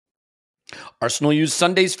Arsenal used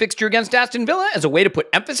Sunday's fixture against Aston Villa as a way to put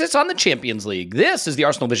emphasis on the Champions League. This is the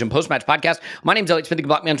ArsenalVision post-match podcast. My name's Elliot, Smith,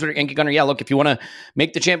 Black Man, Twitter, Yankee Gunner. Yeah, look, if you want to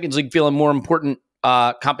make the Champions League feel a more important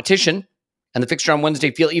competition and the fixture on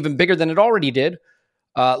Wednesday feel even bigger than it already did,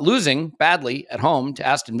 losing badly at home to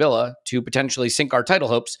Aston Villa to potentially sink our title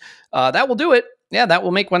hopes, that will do it. Yeah, that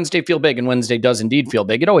will make Wednesday feel big, and Wednesday does indeed feel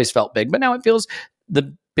big. It always felt big, but now it feels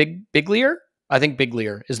the biglier. I think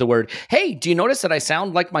biglier is the word. Hey, do you notice that I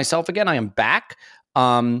sound like myself again? I am back.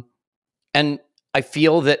 And I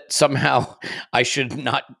feel that somehow I should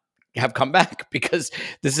not have come back because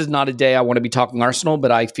this is not a day I want to be talking Arsenal,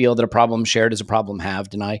 but I feel that a problem shared is a problem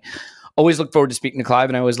halved. And I always look forward to speaking to Clive,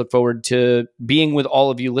 and I always look forward to being with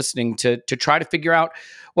all of you listening to try to figure out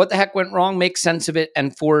what the heck went wrong, make sense of it,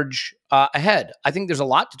 and forge ahead. I think there's a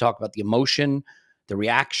lot to talk about: the emotion, the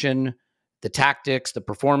reaction, the tactics, the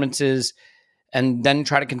performances, and then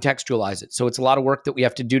try to contextualize it. So it's a lot of work that we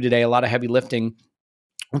have to do today, a lot of heavy lifting.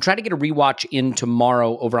 We'll try to get a rewatch in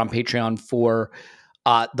tomorrow over on Patreon for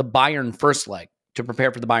the Bayern first leg to prepare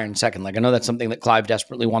for the Bayern second leg. I know that's something that Clive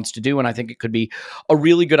desperately wants to do, and I think it could be a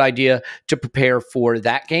really good idea to prepare for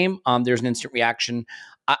that game. There's an instant reaction.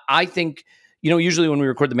 I think, usually when we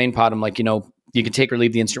record the main pod, I'm like, you can take or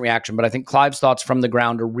leave the instant reaction, but I think Clive's thoughts from the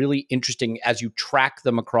ground are really interesting as you track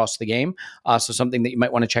them across the game. So something that you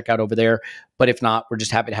might want to check out over there. But if not, we're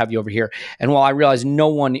just happy to have you over here. And while I realize no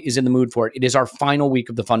one is in the mood for it, it is our final week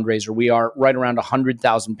of the fundraiser. We are right around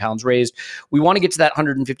 £100,000 raised. We want to get to that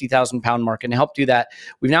 £150,000 mark. And to help do that,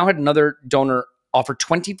 we've now had another donor offer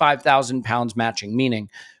 £25,000 matching, meaning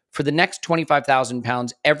for the next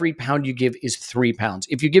 £25,000, every pound you give is £3.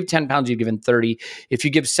 If you give £10, you've given 30. If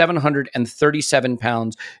you give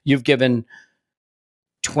 £737, you've given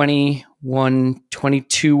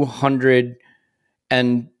 2,200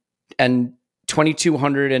 and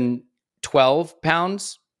 2,212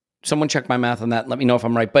 pounds. Someone check my math on that and let me know if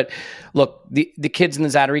I'm right. But look, the kids in the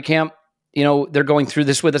Zattery camp, they're going through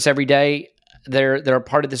this with us every day. They're a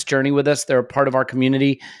part of this journey with us. They're a part of our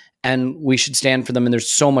community, and we should stand for them. And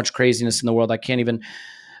there's so much craziness in the world. I can't even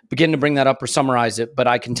begin to bring that up or summarize it, but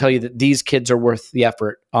I can tell you that these kids are worth the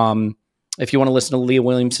effort. If you want to listen to Leah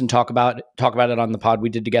Williamson talk about it on the pod we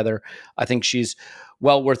did together, I think she's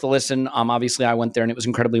well worth a listen. Obviously I went there and it was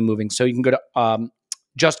incredibly moving. So you can go to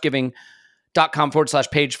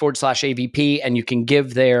justgiving.com/page/AVP and you can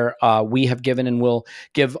give there. We have given and will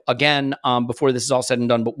give again before this is all said and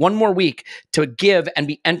done. But one more week to give and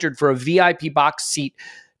be entered for a VIP box seat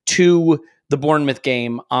to the Bournemouth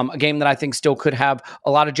game, a game that I think still could have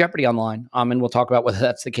a lot of jeopardy on the line. And we'll talk about whether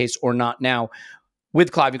that's the case or not now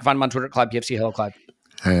with Clive. You can find him on Twitter at ClivePFC. Hello, Clive.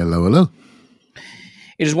 Hello, hello.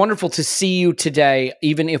 It is wonderful to see you today,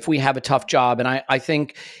 even if we have a tough job. And I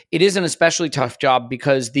think it is an especially tough job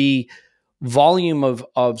because the volume of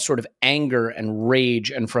sort of anger and rage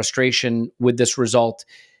and frustration with this result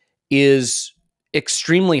is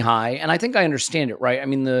extremely high. And I think I understand it, right? I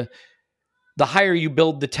mean, the higher you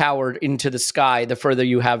build the tower into the sky, the further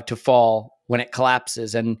you have to fall when it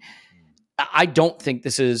collapses. And I don't think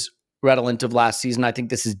this is redolent of last season. I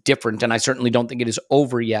think this is different, and I certainly don't think it is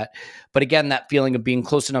over yet. But again, that feeling of being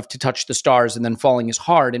close enough to touch the stars and then falling is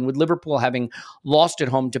hard. And with Liverpool having lost at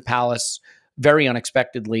home to Palace very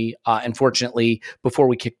unexpectedly, unfortunately, before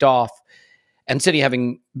we kicked off, and City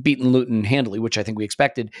having beaten Luton handily, which I think we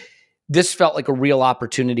expected, this felt like a real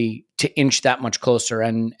opportunity to inch that much closer,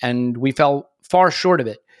 and we fell far short of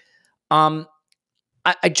it.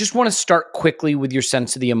 I just want to start quickly with your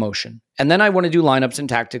sense of the emotion, and then I want to do lineups and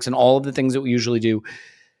tactics and all of the things that we usually do.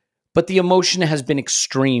 But the emotion has been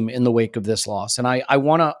extreme in the wake of this loss, and I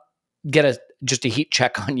want to get just a heat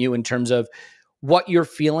check on you in terms of what you're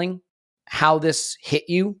feeling, how this hit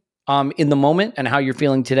you in the moment, and how you're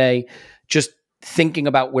feeling today, just thinking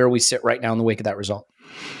about where we sit right now in the wake of that result.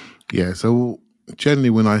 Yeah, so generally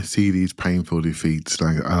when I see these painful defeats,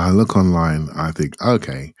 and I look online, I think,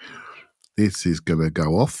 okay, this is going to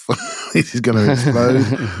go off. This is going to explode.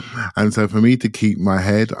 And so for me to keep my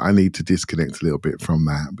head, I need to disconnect a little bit from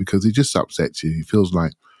that because it just upsets you. It feels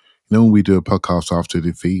like, when we do a podcast after a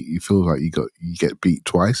defeat, you feel like you get beat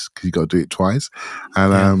twice because you got to do it twice.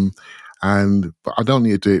 And but I don't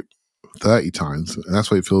need to do it 30 times. And that's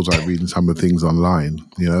what it feels like reading some of the things online,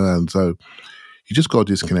 and so you just got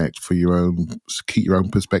to disconnect for keep your own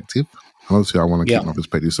perspective. And obviously, I want to keep my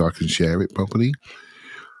perspective so I can share it properly.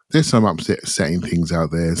 There's some upsetting things out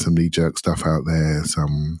there, some knee-jerk stuff out there,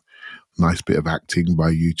 some nice bit of acting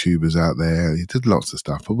by YouTubers out there. There's lots of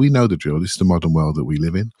stuff, but we know the drill. This is the modern world that we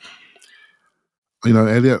live in.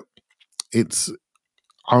 Elliot,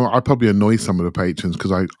 I probably annoy some of the patrons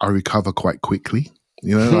because I recover quite quickly.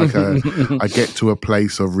 You know, like I get to a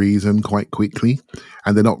place of reason quite quickly,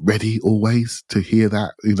 and they're not ready always to hear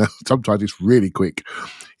that. You know, sometimes it's really quick,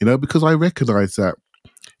 you know, because I recognize that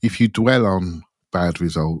if you dwell on bad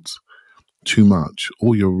results too much,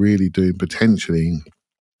 all you're really doing potentially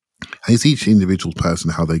is each individual person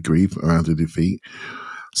how they grieve around a defeat.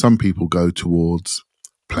 Some people go towards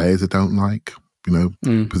players they don't like, you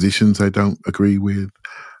know, positions they don't agree with.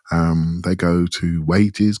 They go to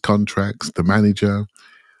wages, contracts, the manager.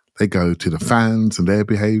 They go to the fans and their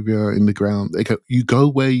behaviour in the ground. You go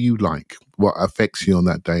where you like, what affects you on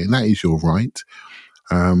that day, and that is your right.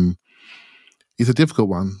 It's a difficult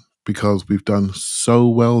one because we've done so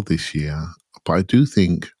well this year, but I do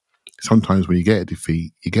think sometimes when you get a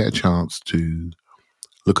defeat, you get a chance to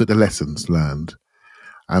look at the lessons learned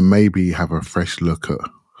and maybe have a fresh look at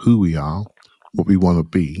who we are, what we want to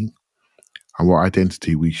be, and what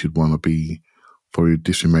identity we should want to be for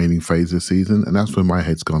this remaining phase of the season. And that's where my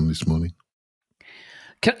head's gone this morning.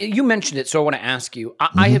 You mentioned it, so I want to ask you.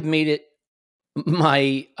 I have made it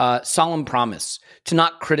my solemn promise to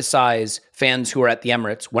not criticize fans who are at the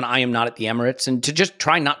Emirates when I am not at the Emirates, and to just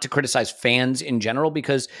try not to criticize fans in general,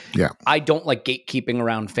 because I don't like gatekeeping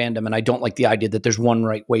around fandom, and I don't like the idea that there's one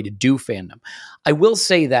right way to do fandom. I will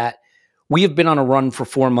say that we have been on a run for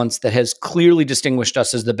 4 months that has clearly distinguished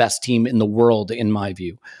us as the best team in the world, in my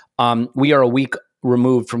view. We are a week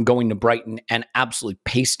removed from going to Brighton and absolutely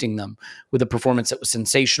pasting them with a performance that was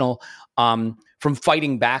sensational. From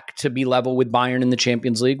fighting back to be level with Bayern in the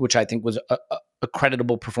Champions League, which I think was a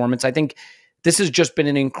creditable performance. I think this has just been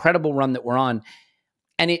an incredible run that we're on.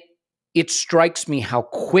 And it strikes me how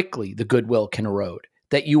quickly the goodwill can erode,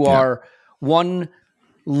 that you are one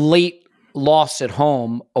late loss at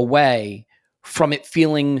home away from it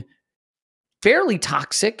feeling fairly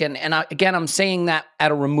toxic. And again, I'm saying that at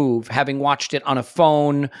a remove, having watched it on a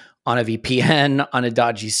phone, on a VPN, on a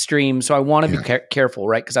dodgy stream. So I want to be careful,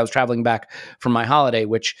 right? Because I was traveling back from my holiday,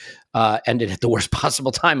 which ended at the worst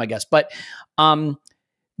possible time, I guess. But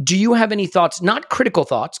do you have any thoughts, not critical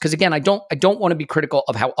thoughts, because again, I don't want to be critical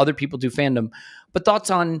of how other people do fandom, but thoughts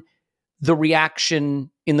on the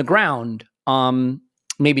reaction in the ground,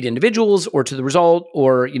 maybe to individuals or to the result,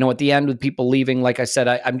 or, you know, at the end with people leaving. Like I said,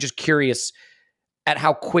 I'm just curious at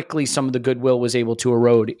how quickly some of the goodwill was able to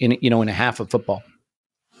erode in a half of football.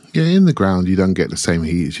 Yeah, in the ground, you don't get the same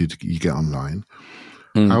heat as you get online.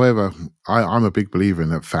 However, I'm a big believer in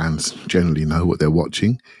that fans generally know what they're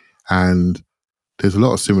watching. And there's a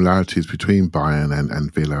lot of similarities between Bayern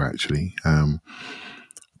and Villa, actually.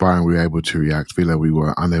 Bayern, we were able to react. Villa, we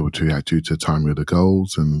were unable to react due to the timing of the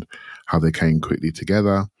goals and how they came quickly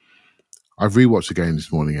together. I've rewatched the game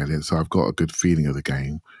this morning, Elliot, so I've got a good feeling of the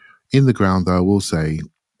game. In the ground, though, I will say,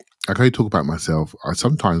 I can only talk about myself.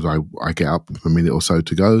 Sometimes I get up a minute or so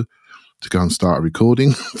to go and start a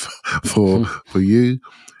recording for you,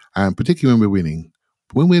 and particularly when we're winning.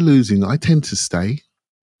 But when we're losing, I tend to stay,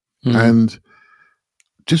 and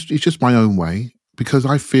it's just my own way, because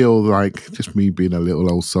I feel like, just me being a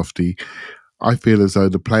little old softy, I feel as though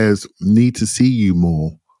the players need to see you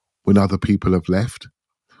more when other people have left.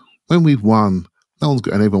 When we've won, and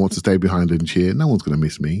everyone wants to stay behind and cheer, no one's going to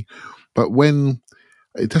miss me. But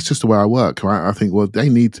that's just the way I work, right? I think, well,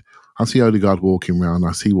 I see Odegaard walking around,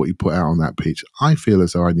 I see what he put out on that pitch. I feel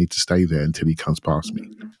as though I need to stay there until he comes past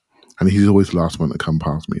me. And he's always the last one to come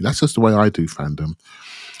past me. That's just the way I do fandom.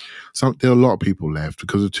 So there are a lot of people left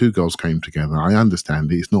because the 2 goals came together. I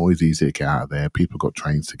understand it. It's not always easy to get out of there. People got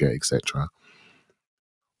trains to get, etc.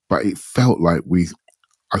 But it felt like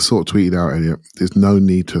I sort of tweeted out, Elliot, there's no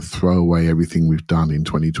need to throw away everything we've done in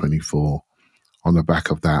 2024 on the back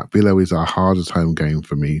of that. Villa is our hardest home game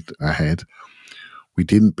for me ahead. We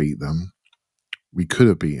didn't beat them. We could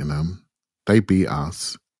have beaten them. They beat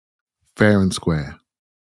us fair and square.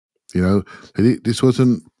 You know, this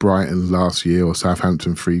wasn't Brighton last year or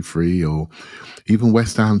Southampton 3-3 or even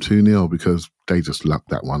West Ham 2-0 because they just lucked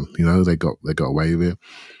that one. You know, they got away with it.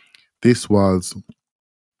 This was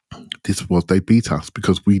they beat us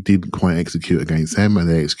because we didn't quite execute against them, and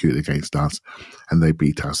they executed against us, and they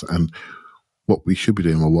beat us. And what we should be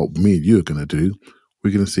doing, or what me and you are going to do,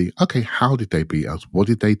 we're going to see, okay, how did they beat us? What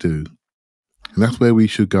did they do? And that's where we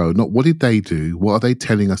should go. Not what did they do? What are they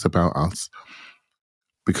telling us about us?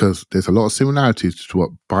 Because there's a lot of similarities to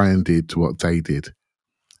what Bayern did to what they did. And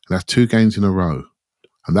that's 2 games in a row.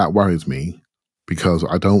 And that worries me because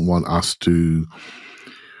I don't want us to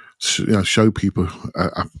show people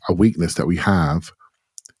a weakness that we have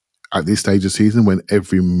at this stage of season when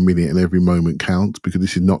every minute and every moment counts, because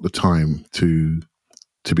this is not the time to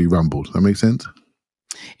be rumbled. That makes sense?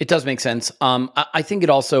 It does make sense. I think it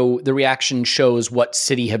also, the reaction shows what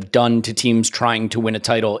City have done to teams trying to win a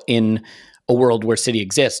title in a world where City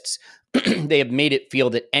exists. They have made it feel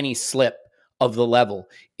that any slip of the level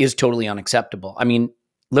is totally unacceptable. I mean,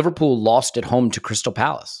 Liverpool lost at home to Crystal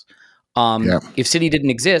Palace. If City didn't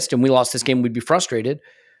exist and we lost this game, we'd be frustrated,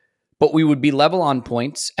 but we would be level on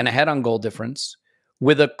points and ahead on goal difference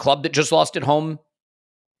with a club that just lost at home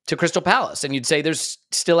to Crystal Palace. And you'd say there's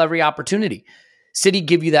still every opportunity. City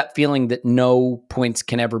give you that feeling that no points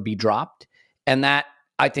can ever be dropped. And that,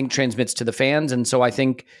 I think, transmits to the fans. And so I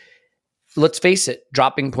think, let's face it,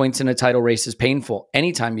 dropping points in a title race is painful.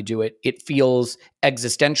 Anytime you do it, it feels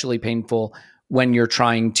existentially painful when you're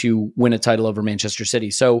trying to win a title over Manchester City.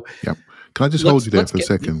 So, can I just hold you there for a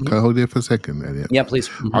second? Can I hold you there for a second, Elliot? Yeah, please.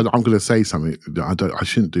 I'm going to say something. I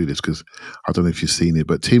shouldn't do this because I don't know if you've seen it,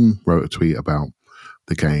 but Tim wrote a tweet about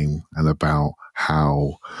the game and about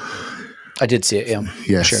how I did see it.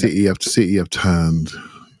 Yeah, City have turned,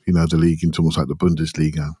 the league into almost like the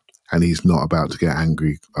Bundesliga, and he's not about to get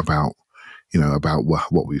angry about, about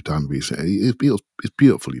what we've done recently. It's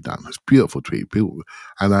beautifully done. It's a beautiful tweet,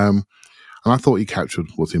 and I thought he captured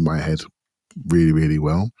what's in my head really, really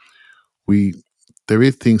well. There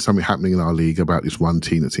is something happening in our league about this one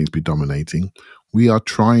team that seems to be dominating. We are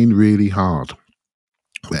trying really hard,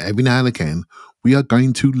 but every now and again we are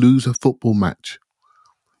going to lose a football match.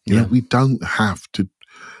 You know, we don't have to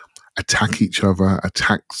attack each other,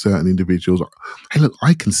 attack certain individuals. Hey, look,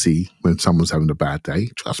 I can see when someone's having a bad day.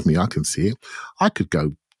 Trust me, I can see it. I could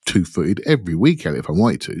go two-footed every weekend if I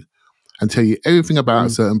wanted to and tell you everything about a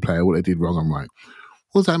certain player, what they did wrong and right.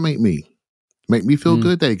 What does that make me? Make me feel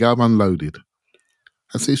good? There you go, I'm unloaded.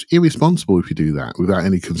 It's irresponsible if you do that without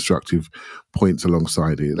any constructive points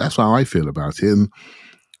alongside it. That's how I feel about it.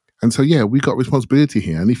 And so, we've got responsibility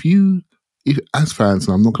here. And if as fans,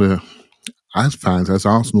 and I'm not going to, as fans, as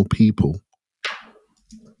Arsenal people,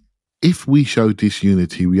 if we show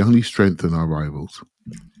disunity, we only strengthen our rivals.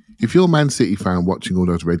 If you're a Man City fan watching all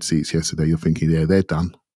those red seats yesterday, you're thinking, they're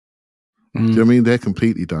done. Do you know what I mean? They're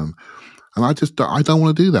completely done. And I don't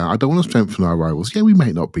want to do that. I don't want to strengthen our rivals. Yeah, we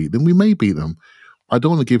may not beat them. We may beat them. I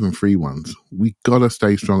don't want to give them free ones. We got to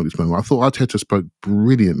stay strong at this moment. I thought Arteta spoke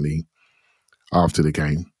brilliantly after the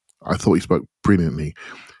game. I thought he spoke brilliantly.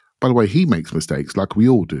 By the way, he makes mistakes like we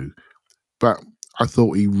all do. But I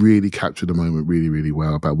thought he really captured the moment really, really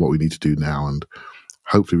well about what we need to do now. And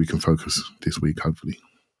hopefully we can focus this week, hopefully.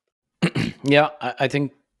 Yeah, I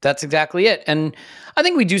think that's exactly it. And I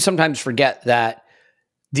think we do sometimes forget that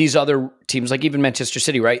these other teams, like even Manchester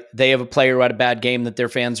City, right? They have a player who had a bad game that their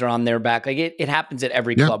fans are on their back. Like it happens at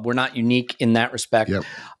every club. We're not unique in that respect.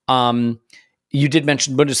 You did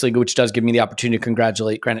mention Bundesliga, which does give me the opportunity to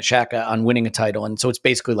congratulate Granit Xhaka on winning a title. And so it's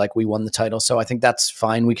basically like we won the title. So I think that's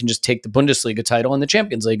fine. We can just take the Bundesliga title and the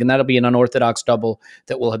Champions League, and that'll be an unorthodox double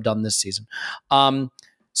that we'll have done this season.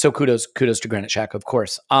 So kudos to Granit Xhaka, of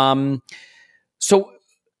course. So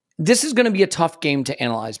this is going to be a tough game to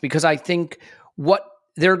analyze because I think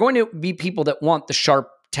there are going to be people that want the sharp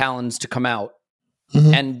talons to come out,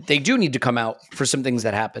 and they do need to come out for some things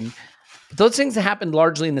that happen. But those things that happened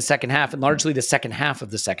largely in the second half, and largely the second half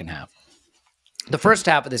of the second half. The first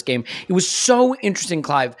half of this game, it was so interesting,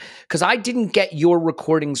 Clive, because I didn't get your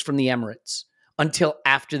recordings from the Emirates until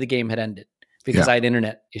after the game had ended because I had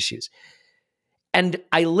internet issues. And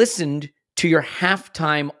I listened to your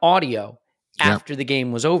halftime audio after the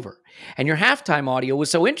game was over. And your halftime audio was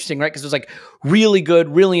so interesting, right? Because it was like really good,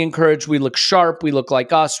 really encouraged. We look sharp. We look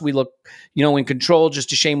like us. We look, in control.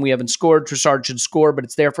 Just a shame we haven't scored. Trossard should score, but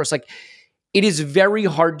it's there for us. Like, it is very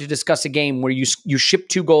hard to discuss a game where you ship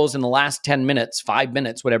 2 goals in the last 10 minutes, 5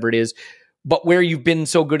 minutes, whatever it is, but where you've been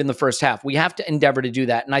so good in the first half. We have to endeavor to do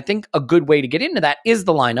that. And I think a good way to get into that is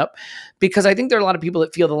the lineup, because I think there are a lot of people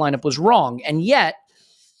that feel the lineup was wrong. And yet,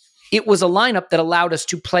 it was a lineup that allowed us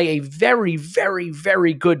to play a very, very,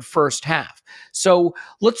 very good first half. So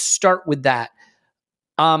let's start with that.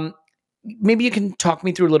 Maybe you can talk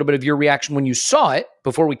me through a little bit of your reaction when you saw it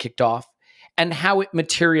before we kicked off and how it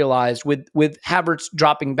materialized with Havertz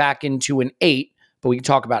dropping back into an 8, but we can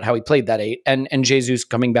talk about how he played that 8, and Jesus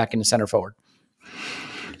coming back into center forward.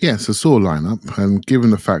 Yes, I saw a lineup, and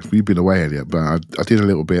given the fact we've been away, Elliot, but I did a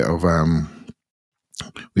little bit of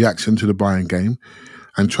reaction to the Bayern game.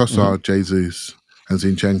 And Trossard, Jesus, and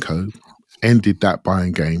Zinchenko ended that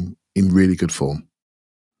Bayern game in really good form.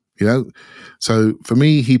 So for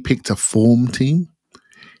me, he picked a form team.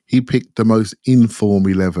 He picked the most in-form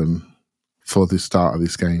 11 for the start of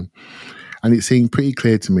this game. And it seemed pretty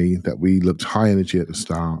clear to me that we looked high energy at the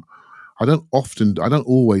start. I don't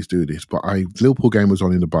always do this, but Liverpool game was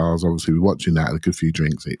on in the bars. Obviously, we were watching that, had a good few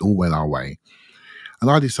drinks. It all went our way. And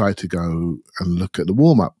I decided to go and look at the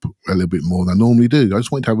warm-up a little bit more than I normally do. I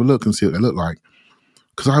just wanted to have a look and see what they look like.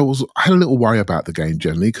 Because I had a little worry about the game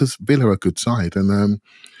generally, because Villa are a good side. And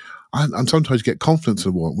sometimes you get confidence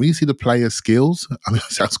in the warm-up. When you see the players' skills, I mean,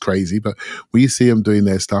 it sounds crazy, but when you see them doing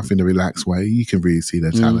their stuff in a relaxed way, you can really see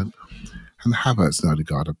their talent. And Havertz and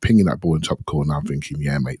Odegaard are pinging that ball in top corner. I'm thinking,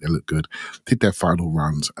 yeah, mate, they look good. Did their final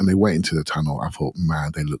runs and they went into the tunnel. I thought,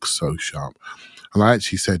 man, they look so sharp. And I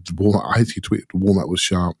actually said, I actually tweeted the warm-up was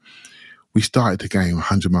sharp. We started the game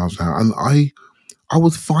 100 miles an hour. And I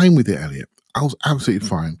was fine with it, Elliot. I was absolutely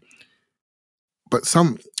fine. But it's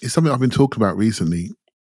something I've been talking about recently.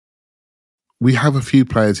 We have a few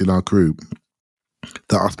players in our group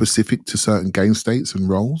that are specific to certain game states and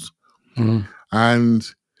roles. And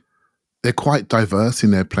they're quite diverse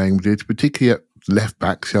in their playing, particularly at left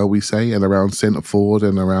back, shall we say, and around centre forward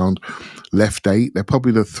and around left 8. They're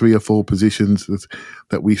probably the 3 or 4 positions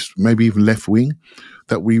that we, maybe even left wing,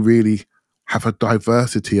 that we really have a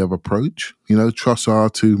diversity of approach. You know,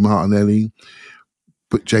 Trossard to Martinelli,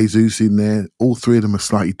 put Jesus in there. All 3 of them are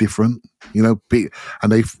slightly different, you know,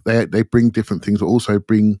 and they bring different things, but also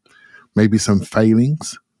bring maybe some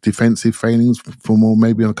failings, defensive failings for more,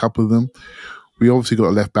 maybe on a couple of them. We obviously got a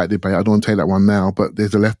left-back debate. I don't want to take that one now, but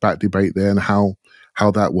there's a left-back debate there and how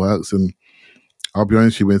that works. And I'll be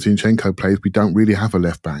honest with you, when Zinchenko plays, we don't really have a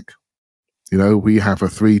left-back. You know, we have a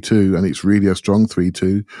 3-2, and it's really a strong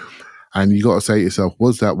 3-2. And you got to say to yourself,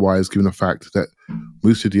 was that wise, given the fact that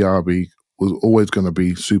Moussa Diaby was always going to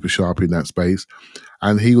be super sharp in that space,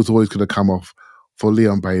 and he was always going to come off for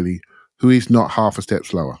Leon Bailey, who is not half a step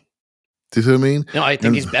slower. Do you see what I mean? No, I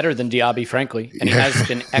think he's better than Diaby, frankly, and he has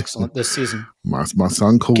been excellent this season. My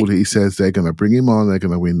son called it. He says they're going to bring him on, they're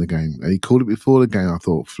going to win the game. And he called it before the game. I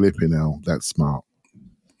thought, flipping hell, that's smart.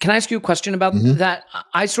 Can I ask you a question about that?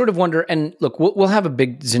 I sort of wonder, and look, we'll have a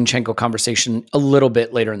big Zinchenko conversation a little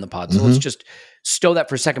bit later in the pod, so let's just stow that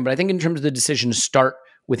for a second. But I think in terms of the decision to start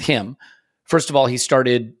with him, first of all, he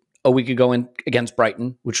started a week ago against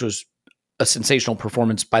Brighton, which was a sensational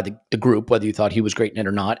performance by the group, whether you thought he was great in it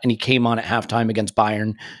or not. And he came on at halftime against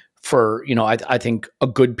Bayern for, you know, I think a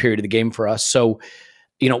good period of the game for us. So,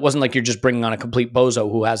 you know, it wasn't like you're just bringing on a complete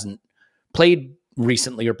bozo who hasn't played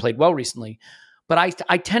recently or played well recently. But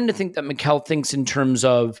I tend to think that Mikel thinks in terms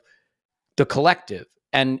of the collective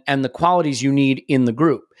and the qualities you need in the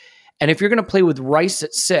group. And if you're going to play with Rice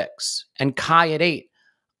at 6 and Kai at 8,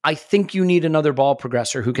 I think you need another ball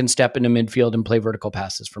progressor who can step into midfield and play vertical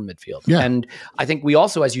passes from midfield. Yeah. And I think we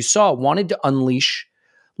also, as you saw, wanted to unleash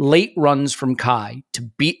late runs from Kai to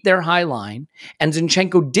beat their high line. And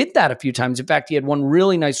Zinchenko did that a few times. In fact, he had one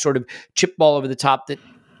really nice sort of chip ball over the top that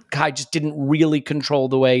Kai just didn't really control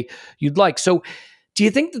the way you'd like. So do you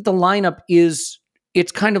think that the lineup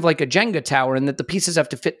it's kind of like a Jenga tower and that the pieces have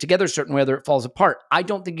to fit together a certain way or it falls apart? I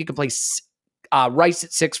don't think you can play Rice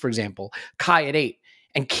at 6, for example, Kai at 8,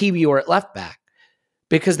 and Kiwior at left back,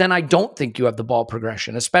 because then I don't think you have the ball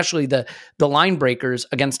progression, especially the line breakers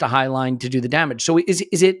against a high line to do the damage. So is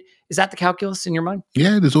that the calculus in your mind?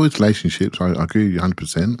 Yeah, there's always relationships. I agree with you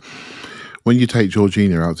 100%. When you take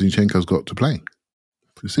Jorginho out, Zinchenko's got to play.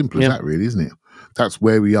 It's simple as that, really, isn't it? That's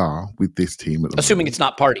where we are with this team at the assuming moment. It's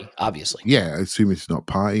not Party, obviously. Yeah, assuming it's not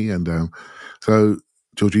Party. And so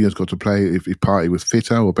Jorginho's got to play. If Partey was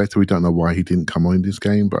fitter or better, we don't know why he didn't come on in this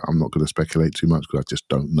game, but I'm not going to speculate too much because I just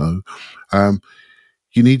don't know.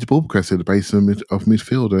 You need the ball progressor at the base of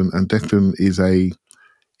midfield, and Declan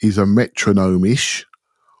is a metronome-ish,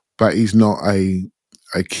 but he's not a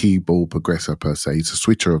key ball progressor per se. He's a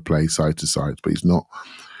switcher of play side to side, but he's not.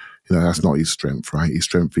 You know, that's not his strength, right? His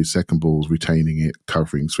strength is second balls, retaining it,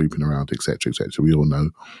 covering, sweeping around, etc., etc. We all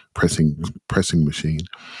know pressing machine.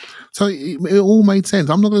 So it all made sense.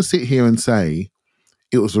 I'm not going to sit here and say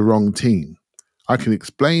it was the wrong team. I can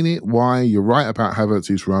explain it, why. You're right about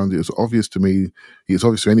Havertz's run. It was obvious to me. It's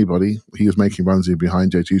obvious to anybody. He was making runs in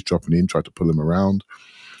behind Jesus, dropping in, tried to pull him around.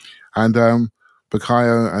 And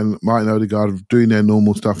Bukayo and Martin Odegaard doing their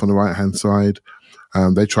normal stuff on the right-hand side.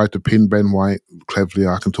 They tried to pin Ben White cleverly.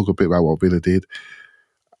 I can talk a bit about what Villa did.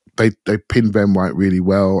 They pinned Ben White really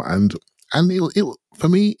well. And for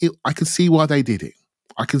me, I can see why they did it.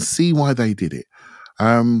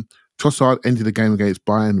 Trossard ended the game against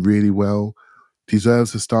Bayern really well.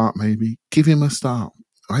 Deserves a start, maybe. Give him a start.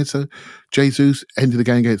 Right? So Jesus ended the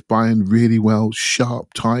game against Bayern really well.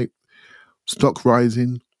 Sharp, tight, stock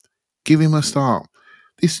rising. Give him a start.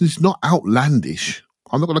 This is not outlandish.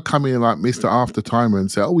 I'm not going to come in like Mr. After Timer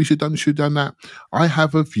and say, oh, we should have done that. I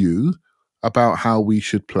have a view about how we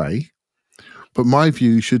should play, but my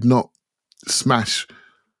view should not smash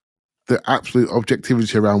the absolute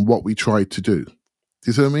objectivity around what we tried to do. Do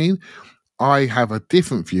you see what I mean? I have a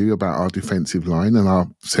different view about our defensive line and our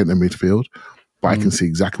centre midfield, but I can see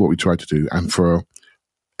exactly what we tried to do. And for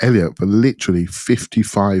Elliot, for literally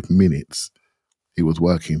 55 minutes, it was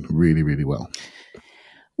working really, really well.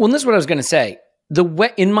 Well, and this is what I was going to say.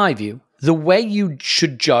 In my view, the way you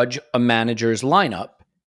should judge a manager's lineup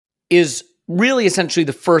is really essentially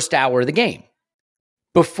the first hour of the game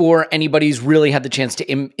before anybody's really had the chance to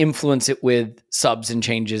influence it with subs and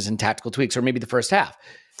changes and tactical tweaks, or maybe the first half.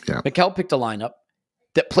 Yeah. Mikel picked a lineup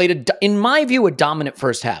that played, in my view, a dominant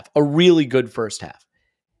first half, a really good first half.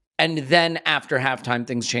 And then after halftime,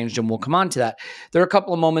 things changed, and we'll come on to that. There are a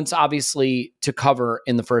couple of moments, obviously, to cover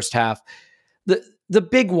in the first half. The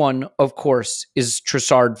big one, of course, is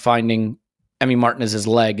Trossard finding Emi Martinez's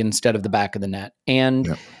leg instead of the back of the net.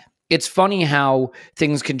 And it's funny how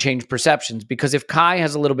things can change perceptions, because if Kai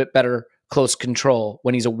has a little bit better close control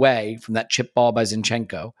when he's away from that chip ball by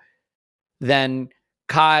Zinchenko, then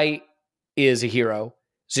Kai is a hero.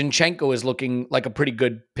 Zinchenko is looking like a pretty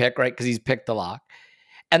good pick, right? Because he's picked the lock.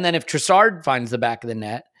 And then if Trossard finds the back of the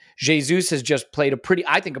net, Jesus has just played a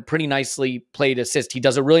pretty nicely played assist. He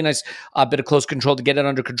does a really nice bit of close control to get it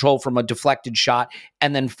under control from a deflected shot,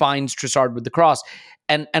 and then finds Trossard with the cross.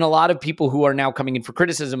 And a lot of people who are now coming in for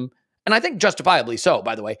criticism, and I think justifiably so,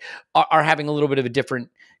 by the way, are having a little bit of a different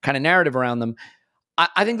kind of narrative around them.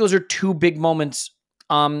 I think those are two big moments.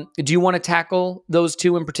 Do you want to tackle those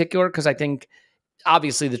two in particular? Because I think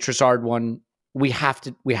obviously the Trossard one, we have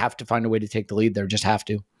to find a way to take the lead there. Just have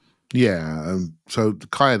to. Yeah. So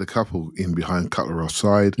Kai had a couple in behind Cutler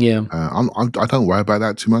offside. Yeah. I don't worry about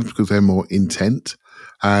that too much because they're more intent.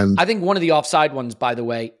 And I think one of the offside ones, by the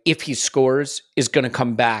way, if he scores, is going to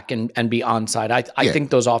come back and be onside. I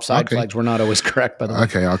think those offside flags were not always correct, by the way.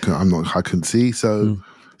 Okay, I can see. So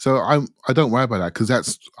I don't worry about that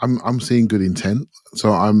because I'm seeing good intent.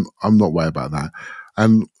 So I'm not worried about that.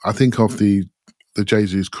 And I think of the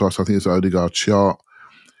Jesus cross, I think it's the Odegaard shot.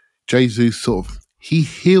 Jesus sort of, he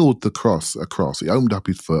healed the cross across. He opened up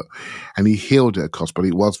his foot and he healed it across, but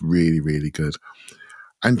it was really, really good.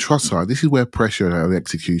 And Trossard, this is where pressure and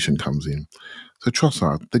execution comes in. So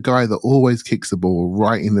Trossard, the guy that always kicks the ball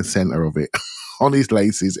right in the centre of it, on his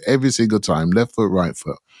laces every single time, left foot, right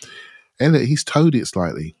foot. Elliot, he's toed it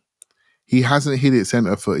slightly. He hasn't hit it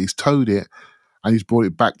centre foot. He's toed it and he's brought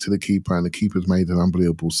it back to the keeper, and the keeper's made an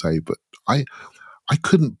unbelievable save. But I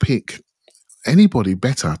couldn't pick anybody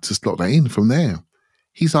better to slot that in from there.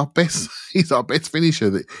 He's our best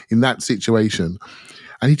finisher in that situation.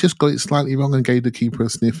 And he just got it slightly wrong and gave the keeper a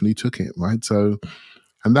sniff, and he took it, right? So,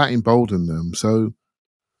 and that emboldened them. So,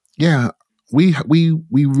 yeah, we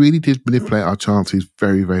really did manipulate our chances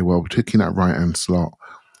very, very well, particularly in that right-hand slot.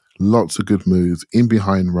 Lots of good moves, in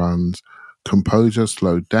behind runs, composure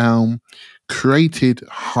slowed down, created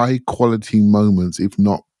high-quality moments, if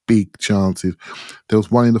not big chances. There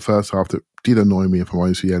was one in the first half that did annoy me, if I'm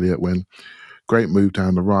honest with you, Elliot, when great move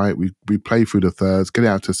down the right. We play through the thirds, get it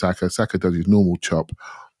out to Saka. Saka does his normal chop,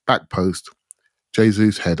 back post,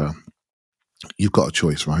 Jesus header. You've got a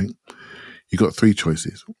choice, right? You've got three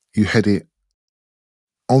choices. You head it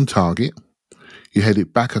on target, you head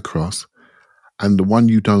it back across, and the one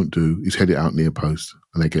you don't do is head it out near post,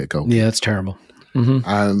 and they get a goal. Yeah, it's terrible. Mm-hmm.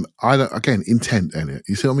 And again, intent, Elliot.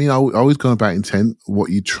 You see what I mean? I always go about intent,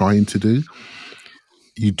 what you're trying to do.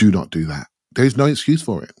 You do not do that. There's no excuse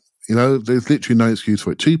for it. You know, there's literally no excuse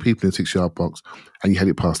for it. Two people in the 6-yard box, and you head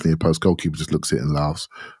it past near post. Goalkeeper just looks at it and laughs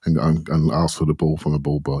and asks for the ball from a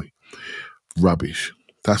ball boy. Rubbish.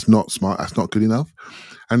 That's not smart. That's not good enough.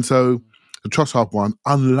 And so the Trossard one,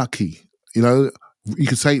 unlucky. You know, you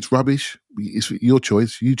could say it's rubbish. It's your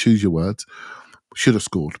choice. You choose your words. Should have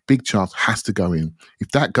scored. Big chance, has to go in.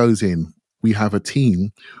 If that goes in, we have a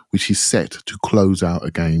team which is set to close out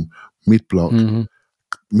a game mid-block. Mm-hmm.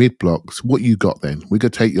 Mid-blocks, what you got then? We're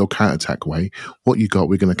going to take your counter-attack away. What you got,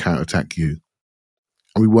 we're going to counter-attack you.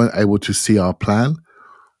 And we weren't able to see our plan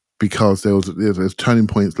because there was turning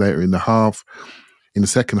points later in the half, in the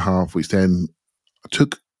second half, which then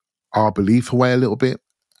took our belief away a little bit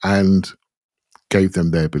and gave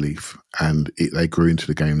them their belief. And they grew into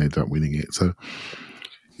the game and they ended up winning it. So,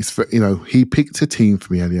 he picked a team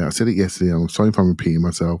for me, Elliot. I said it yesterday. I'm sorry if I'm repeating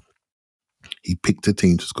myself. He picked a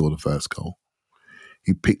team to score the first goal.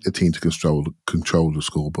 He picked the team to control the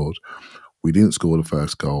scoreboard. We didn't score the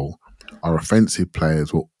first goal. Our offensive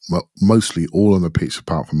players were mostly all on the pitch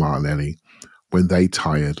apart from Martinelli. When they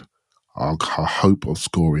tired, our hope of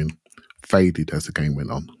scoring faded as the game went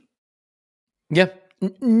on. Yeah.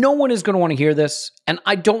 No one is going to want to hear this, and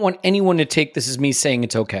I don't want anyone to take this as me saying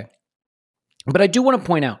it's okay. But I do want to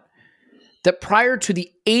point out that prior to the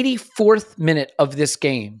 84th minute of this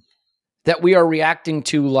game that we are reacting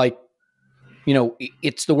to like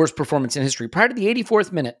it's the worst performance in history. Prior to the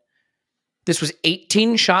 84th minute, this was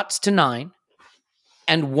 18 shots to 9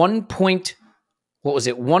 and 1.6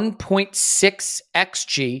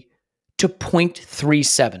 XG to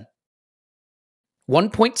 0.37.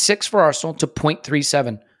 1.6 for Arsenal to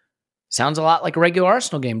 0.37. Sounds a lot like a regular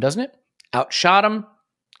Arsenal game, doesn't it? Outshot them,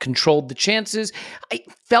 controlled the chances. I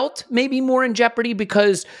felt maybe more in jeopardy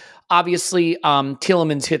because obviously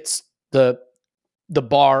Tielemans hits the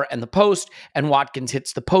bar and the post, and Watkins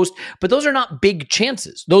hits the post. But those are not big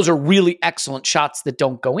chances. Those are really excellent shots that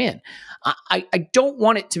don't go in. I don't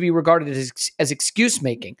want it to be regarded as excuse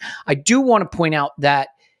making. I do want to point out that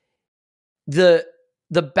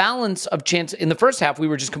the balance of chance in the first half, we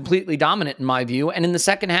were just completely dominant in my view. And in the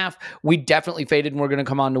second half, we definitely faded, and we're going to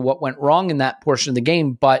come on to what went wrong in that portion of the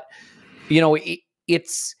game. But,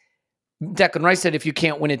 it's Declan Rice said, if you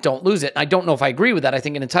can't win it, don't lose it. And I don't know if I agree with that. I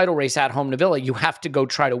think in a title race at home to Villa, you have to go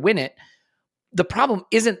try to win it. The problem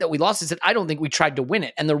isn't that we lost, it's that I don't think we tried to win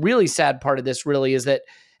it. And the really sad part of this really is that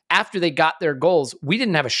after they got their goals, we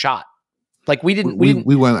didn't have a shot. Like we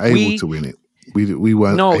weren't able to win it. We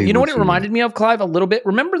weren't. No, you know what it reminded me of, Clive, a little bit?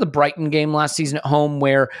 Remember the Brighton game last season at home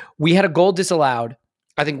where we had a goal disallowed,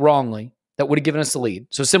 I think wrongly, that would have given us the lead.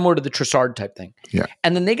 So similar to the Trossard type thing. Yeah.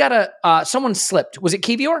 And then they got someone slipped. Was it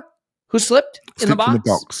Kivior who slipped in the box? In the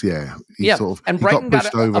box, yeah. And Brighton got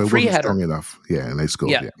a free header. Strong enough. Yeah, and they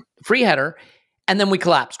scored. Yeah. Free header. And then we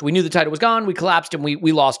collapsed. We knew the title was gone. We collapsed, and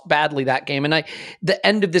we lost badly that game. And the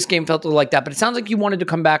end of this game felt like that. But it sounds like you wanted to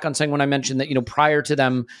come back on saying when I mentioned that, prior to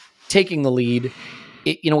them taking the lead,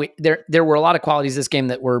 there were a lot of qualities this game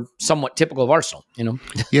that were somewhat typical of Arsenal.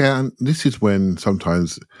 Yeah, and this is when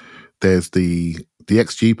sometimes there's the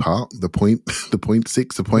XG part, the 0.6, the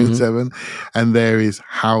 0.7, and there is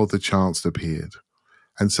how the chance appeared.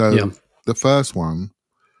 And so the first one,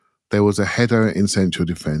 there was a header in central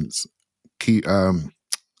defence.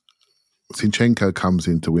 Zinchenko comes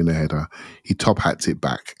in to win a header. He top hats it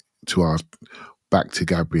back to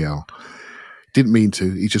Gabriel. Didn't mean to.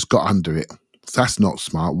 He just got under it. So that's not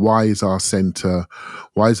smart. Why is our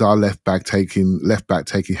left back taking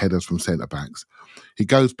headers from centre backs? He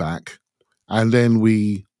goes back, and then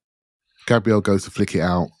Gabriel goes to flick it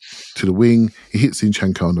out to the wing. He hits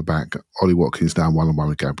Zinchenko on the back. Ollie Watkins down 1-on-1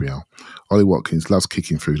 with Gabriel. Ollie Watkins loves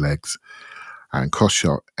kicking through legs and cross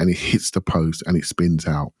shot, and he hits the post and it spins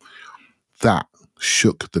out. That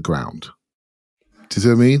shook the ground. Do you see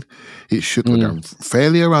what I mean? It shook the ground.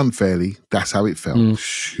 Fairly or unfairly, that's how it felt.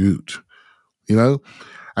 Shoot. And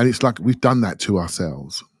it's like we've done that to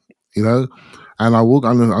ourselves, And I'm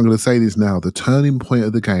going to say this now, the turning point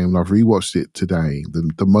of the game, and I've rewatched it today,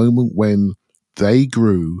 the moment when they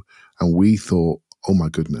grew and we thought, oh my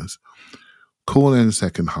goodness, corner in the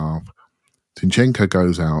second half, Zinchenko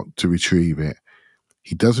goes out to retrieve it.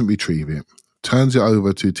 He doesn't retrieve it, turns it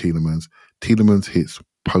over to Tielemans. Tielemans hits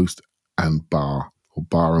post and bar, or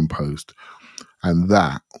bar and post. And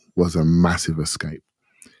that was a massive escape.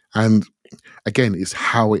 And again, it's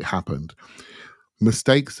how it happened.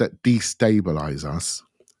 Mistakes that destabilize us.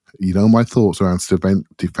 My thoughts around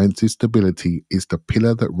defensive stability is the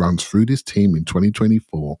pillar that runs through this team in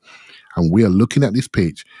 2024. And we are looking at this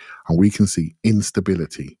pitch and we can see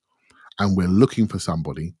instability. And we're looking for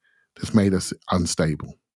somebody that's made us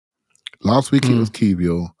unstable. Last week it was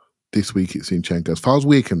Kivior. This week it's Zinchenko. As far as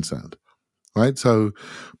we're concerned, right? So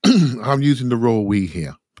I'm using the raw we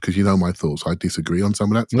here because you know my thoughts. I disagree on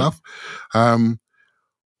some of that stuff.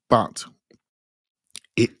 But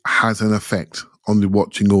it has an effect on the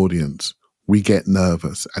watching audience. We get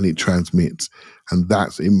nervous and it transmits. And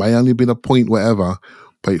it may only have been a point, whatever,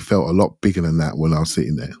 but it felt a lot bigger than that when I was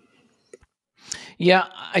sitting there. Yeah,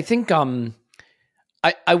 I think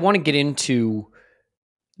I want to get into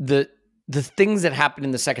the things that happened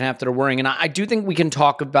in the second half that are worrying. And I do think we can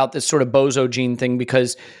talk about this sort of bozo gene thing,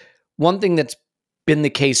 because one thing that's been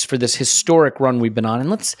the case for this historic run we've been on,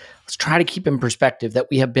 and let's try to keep in perspective that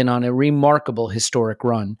we have been on a remarkable historic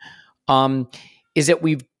run, is that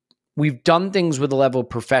we've done things with a level of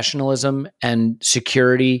professionalism and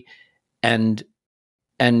security and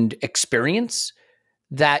experience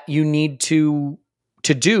that you need to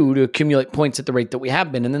accumulate points at the rate that we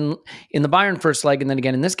have been. And then in the Bayern first leg, and then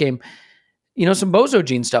again in this game, some bozo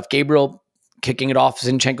gene stuff. Gabriel kicking it off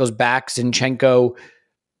Zinchenko's back, Zinchenko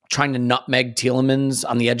trying to nutmeg Tielemans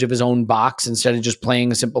on the edge of his own box instead of just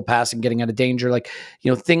playing a simple pass and getting out of danger.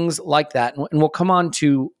 Things like that. And we'll come on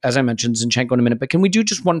to, as I mentioned, Zinchenko in a minute, but can we do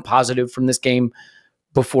just one positive from this game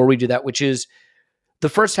before we do that, which is the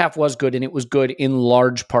first half was good, and it was good in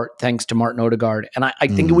large part thanks to Martin Odegaard. And I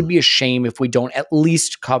think it would be a shame if we don't at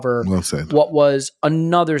least cover what was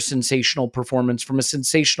another sensational performance from a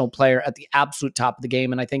sensational player at the absolute top of the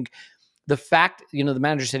game. And I think the fact, the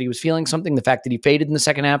manager said he was feeling something, the fact that he faded in the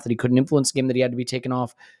second half, that he couldn't influence the game, that he had to be taken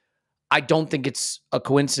off, I don't think it's a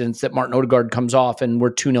coincidence that Martin Odegaard comes off and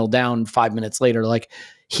we're 2-0 down 5 minutes later. Like,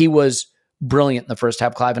 he was brilliant in the first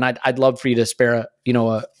half, Clive, and I'd love for you to spare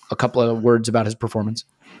a couple of words about his performance.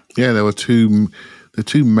 Yeah, there were the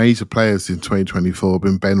two major players in 2024 have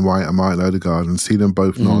been Ben White and Martin Odegaard, and see them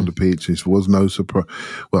both not on the pitch. It was no surprise.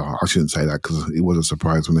 Well, I shouldn't say that because it was a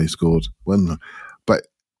surprise when they scored. But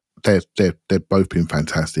they've both been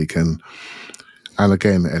fantastic, and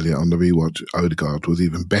again, Elliot on the rewatch, Odegaard was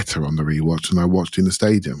even better on the rewatch than I watched in the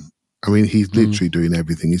stadium. I mean, he's literally doing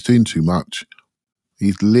everything. He's doing too much.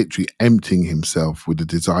 He's literally emptying himself with the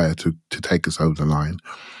desire to take us over the line.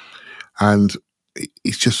 And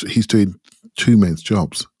he's doing two men's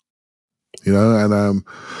jobs, and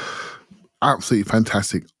absolutely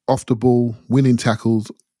fantastic. Off the ball, winning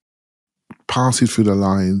tackles, passes through the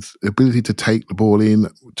lines, the ability to take the ball in,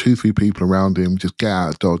 2-3 people around him, just get out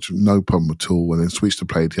of dodge, no problem at all, and then switch the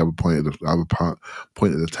play to the other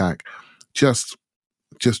point of the attack. Just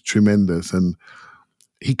tremendous. And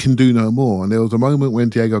he can do no more. And there was a moment when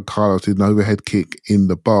Diego Carlos did an overhead kick in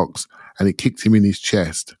the box and it kicked him in his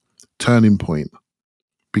chest. Turning point,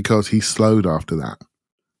 because he slowed after that.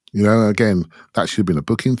 Again, that should have been a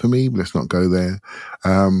booking for me, but let's not go there.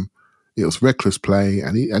 It was reckless play,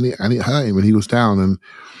 and it hurt him, and he was down. And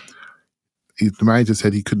the manager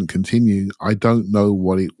said he couldn't continue. I don't know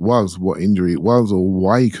what it was, what injury it was, or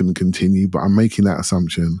why he couldn't continue, but I'm making that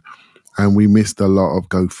assumption. And we missed a lot of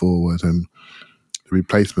go forward, and the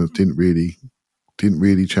replacements didn't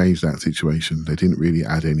really change that situation. They didn't really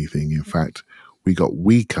add anything. In fact, we got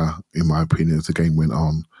weaker, in my opinion, as the game went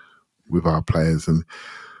on with our players. And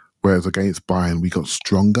whereas against Bayern, we got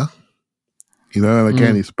stronger. And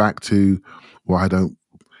again, it's back to I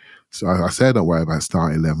say I don't worry about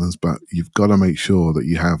starting 11s, but you've got to make sure that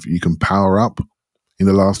you can power up in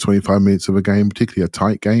the last 25 minutes of a game, particularly a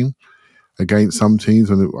tight game against some teams.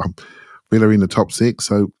 And Villa in the top 6,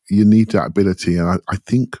 so you need that ability. And I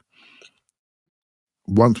think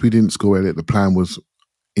once we didn't score, Elliot, the plan was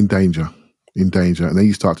in danger. And then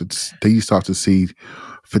you start to see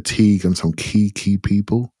fatigue and some key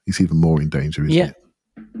people. It's even more in danger, isn't it?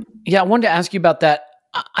 Yeah, I wanted to ask you about that.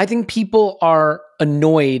 I think people are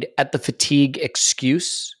annoyed at the fatigue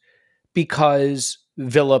excuse because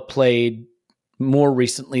Villa played more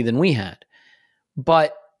recently than we had.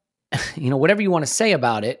 But, whatever you want to say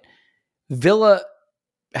about it, Villa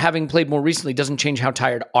having played more recently doesn't change how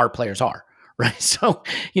tired our players are, right? So,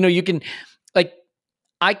 you can,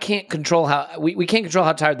 I can't control we can't control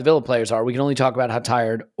how tired the Villa players are. We can only talk about how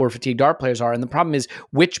tired or fatigued our players are. And the problem is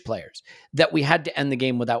which players, that we had to end the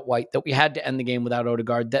game without White, that we had to end the game without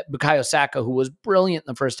Odegaard, that Bukayo Saka, who was brilliant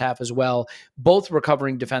in the first half as well, both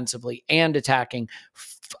recovering defensively and attacking,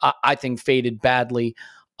 I think faded badly.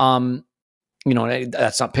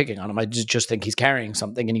 That's not picking on him. I just think he's carrying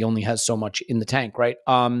something and he only has so much in the tank, right?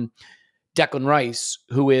 Declan Rice,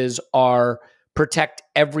 who is our protect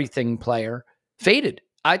everything player, faded.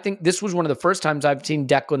 I think this was one of the first times I've seen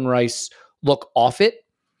Declan Rice look off it,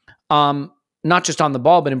 not just on the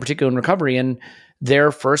ball, but in particular in recovery. And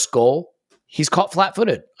their first goal, he's caught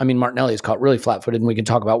flat-footed. I mean, Martinelli is caught really flat-footed, and we can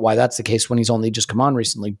talk about why that's the case when he's only just come on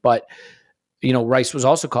recently. But, Rice was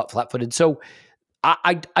also caught flat-footed. So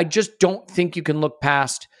I just don't think you can look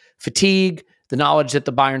past fatigue, the knowledge that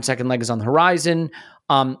the Bayern second leg is on the horizon.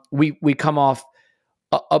 We come off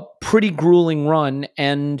a pretty grueling run,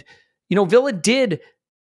 and Villa did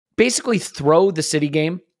basically throw the City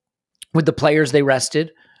game with the players they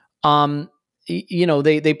rested.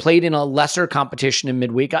 They played in a lesser competition in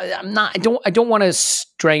midweek. I don't want to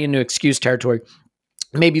stray into excuse territory.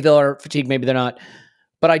 Maybe Villa are fatigued, maybe they're not.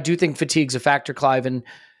 But I do think fatigue's a factor, Clive. And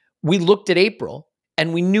we looked at April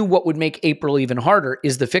and we knew what would make April even harder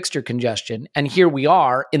is the fixture congestion. And here we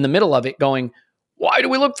are in the middle of it going, why do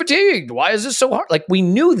we look fatigued? Why is this so hard? Like, we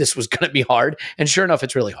knew this was going to be hard. And sure enough,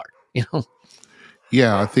 it's really hard.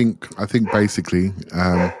 Yeah, I think basically,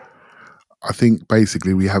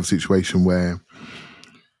 we have a situation where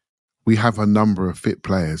we have a number of fit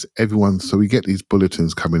players. So we get these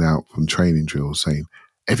bulletins coming out from training drills saying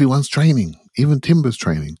everyone's training, even Timber's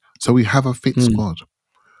training. So we have a fit squad,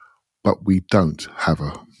 but we don't have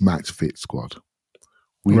a match fit squad.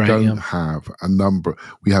 We have a number.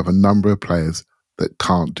 We have a number of players that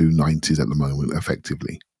can't do 90s at the moment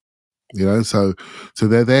effectively. So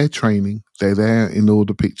they're there training, they're there in all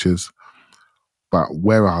the pictures, but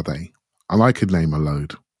where are they? and I could name a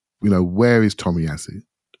load. Where is Tomiyasu?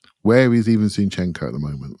 Where is even Zinchenko at the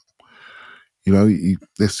moment?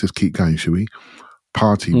 Let's just keep going, shall we?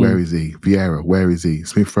 Partey, where is he? Vieira, where is he?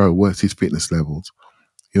 Smith Rowe, what's his fitness levels?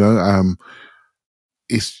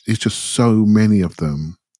 It's just so many of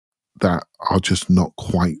them that are just not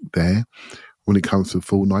quite there when it comes to the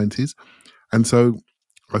full 90s. And so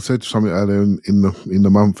I said something earlier in the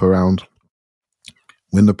month around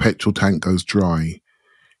when the petrol tank goes dry,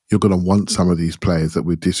 you're going to want some of these players that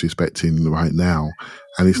we're disrespecting right now.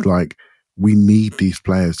 And it's like, we need these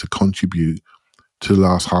players to contribute to the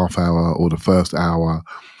last half hour or the first hour.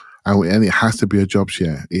 And it has to be a job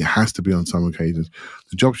share. It has to be on some occasions.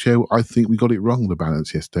 The job share, I think we got it wrong, the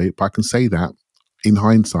balance yesterday. But I can say that in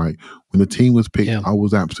hindsight, when the team was picked, I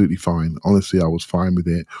was absolutely fine. Honestly, I was fine with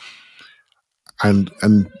it. And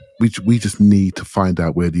we just need to find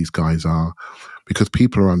out where these guys are, because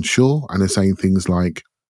people are unsure and they're saying things like,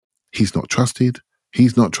 he's not trusted.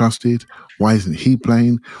 He's not trusted. Why isn't he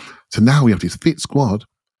playing? So now we have this fit squad,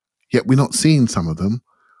 yet we're not seeing some of them.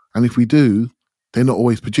 And if we do, they're not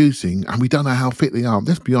always producing, and we don't know how fit they are.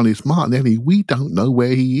 Let's be honest, Martinelli, we don't know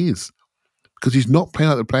where he is, because he's not playing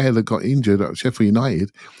like the player that got injured at Sheffield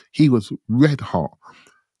United. He was red hot.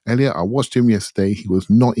 Elliot, I watched him yesterday. He was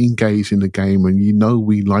not engaged in the game, and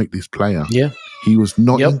we like this player. Yeah. He was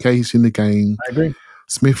not engaged in the game. I agree.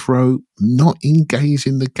 Smith Rowe, not engaged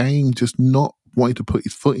in the game, just not wanting to put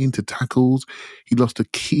his foot into tackles. He lost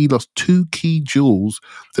two key duels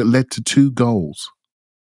that led to 2 goals.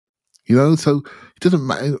 So it doesn't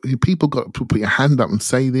matter. People got to put your hand up and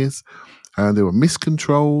say this. There were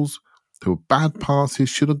miscontrols. There were bad passes.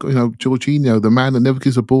 Should have, Jorginho, the man that never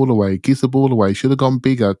gives the ball away, should have gone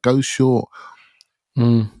bigger, goes short.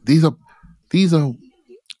 These are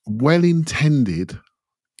well-intended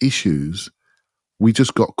issues. We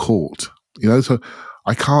just got caught. So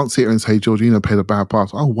I can't sit here and say Jorginho played a bad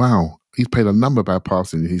pass. Oh, wow. He's played a number of bad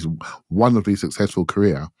passes in his wonderfully successful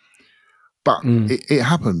career. But it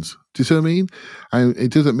happens. Do you see what I mean? And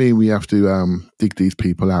it doesn't mean we have to dig these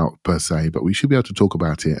people out per se, but we should be able to talk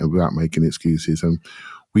about it without making excuses. And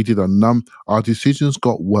we did our decisions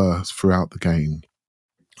got worse throughout the game.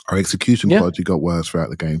 Our execution quality got worse throughout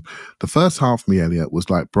the game. The first half, Elliot, was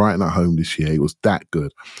like Brighton at home this year. It was that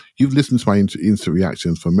good. You've listened to my instant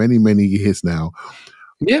reactions for many, many years now.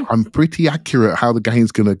 Yeah. I'm pretty accurate how the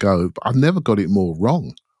game's going to go, but I've never got it more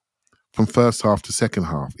wrong. From first half to second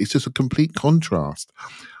half, it's just a complete contrast.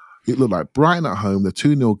 It looked like Brighton at home, the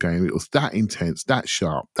 2-0 game. It was that intense, that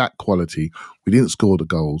sharp, that quality. We didn't score the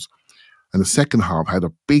goals. And the second half had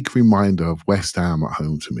a big reminder of West Ham at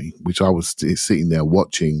home to me, which I was sitting there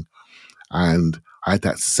watching. And I had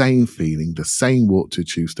that same feeling, the same walk to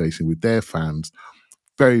Tube Station with their fans.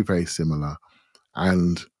 Very, very similar.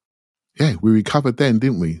 And we recovered then,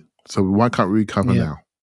 didn't we? So why can't we recover now?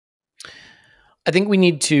 I think we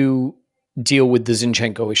need to deal with the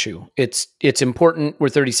Zinchenko issue. It's important. We're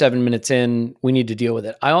 37 minutes in. We need to deal with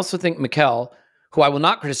it. I also think Mikel, who I will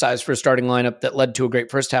not criticize for a starting lineup that led to a great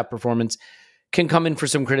first half performance, can come in for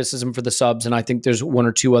some criticism for the subs. And I think there's 1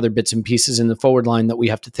 or 2 other bits and pieces in the forward line that we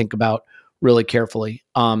have to think about really carefully,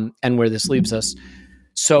 and where this leaves us.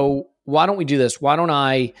 So why don't we do this? Why don't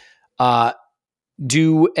I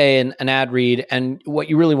do an ad read, and what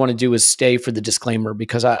you really want to do is stay for the disclaimer,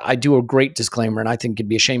 because I do a great disclaimer, and I think it'd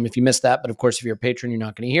be a shame if you missed that. But of course, if you're a patron, you're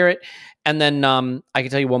not going to hear it. And then I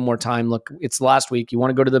can tell you one more time, look, it's the last week. You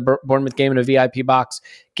want to go to the Bournemouth game in a VIP box,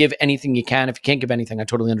 give anything you can. If you can't give anything, I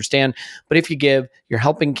totally understand. But if you give, you're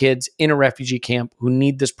helping kids in a refugee camp who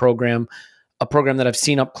need this program, a program that I've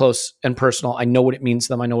seen up close and personal. I know what it means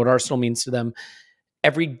to them. I know what Arsenal means to them.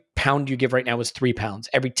 Every pound you give right now is £3.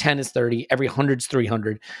 Every 10 is 30. Every 100 is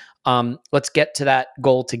 300. Let's get to that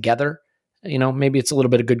goal together. Maybe it's a little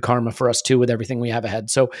bit of good karma for us too with everything we have ahead.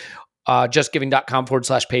 So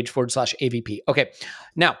justgiving.com/page/AVP. Okay.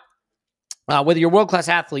 Now, whether you're a world-class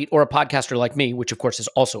athlete or a podcaster like me, which of course is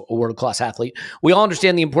also a world-class athlete, we all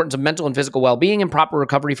understand the importance of mental and physical well-being and proper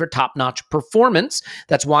recovery for top-notch performance.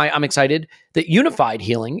 That's why I'm excited that Unified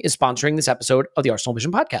Healing is sponsoring this episode of the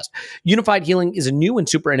ArsenalVision Podcast. Unified Healing is a new and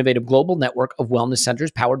super innovative global network of wellness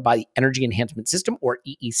centers powered by the Energy Enhancement System, or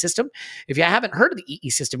EE System. If you haven't heard of the EE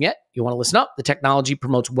System yet, you want to listen up. The technology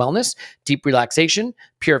promotes wellness, deep relaxation,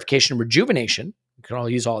 purification, and rejuvenation. We can all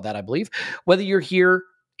use all of that, I believe. Whether you're here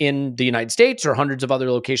in the United States or hundreds of other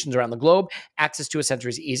locations around the globe, access to a center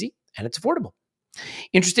is easy and it's affordable.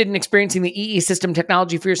 Interested in experiencing the EE System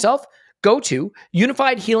technology for yourself? Go to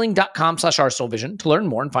unifiedhealing.com/ArsenalVision to learn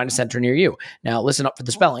more and find a center near you. Now, listen up for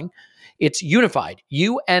the spelling. It's unified,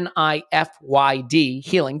 UNIFYD,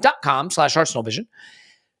 healing.com/ArsenalVision.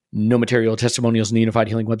 No material testimonials in the Unified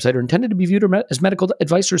Healing website are intended to be viewed as medical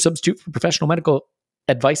advice or substitute for professional medical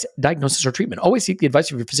advice, diagnosis, or treatment. Always seek the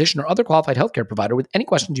advice of your physician or other qualified healthcare provider with any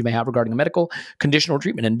questions you may have regarding a medical condition or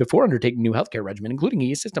treatment and before undertaking a new healthcare regimen, including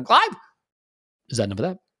EE system. Clive, is that enough of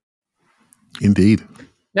that? Indeed.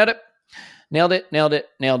 Nailed it.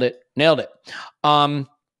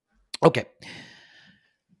 Okay.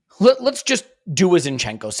 Let's just do a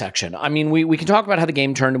Zinchenko section. I mean, we can talk about how the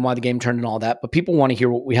game turned and why the game turned and all that, but people want to hear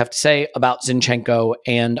what we have to say about Zinchenko.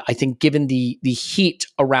 And I think given the heat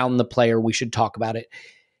around the player, we should talk about it.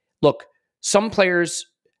 Look, some players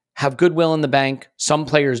have goodwill in the bank. Some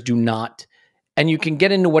players do not. And you can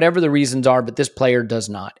get into whatever the reasons are, but this player does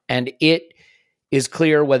not. And it is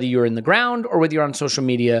clear whether you're in the ground or whether you're on social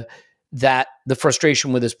media that the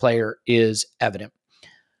frustration with this player is evident.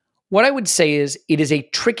 What I would say is it is a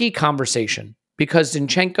tricky conversation because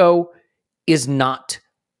Zinchenko is not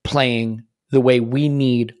playing the way we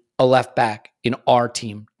need a left back in our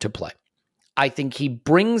team to play. I think he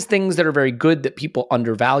brings things that are very good that people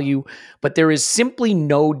undervalue, but there is simply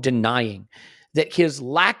no denying that his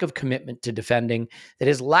lack of commitment to defending, that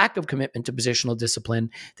his lack of commitment to positional discipline,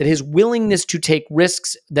 that his willingness to take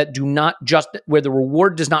risks that do not just, where the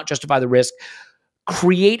reward does not justify the risk,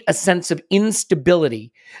 create a sense of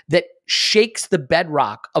instability that shakes the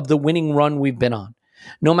bedrock of the winning run we've been on.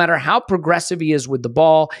 No matter how progressive he is with the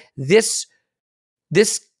ball, this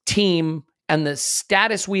team and the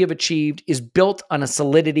status we have achieved is built on a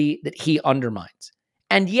solidity that he undermines.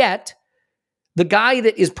 And yet, the guy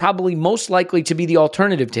that is probably most likely to be the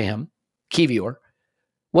alternative to him, Kivior,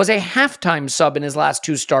 was a halftime sub in his last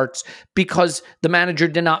two starts because the manager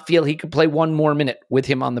did not feel he could play one more minute with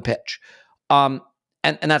him on the pitch.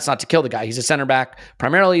 And that's not to kill the guy. He's a center back.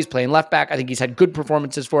 Primarily, he's playing left back. I think he's had good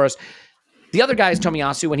performances for us. The other guy is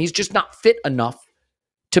Tomiyasu, and he's just not fit enough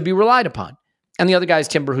to be relied upon. And the other guy is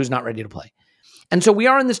Timber, who's not ready to play. And so we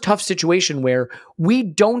are in this tough situation where we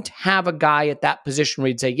don't have a guy at that position where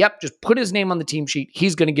you'd say, yep, just put his name on the team sheet.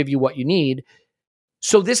 He's going to give you what you need.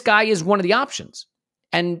 So this guy is one of the options.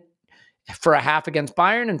 And for a half against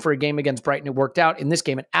Bayern and for a game against Brighton, it worked out. In this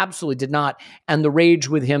game, it absolutely did not. And the rage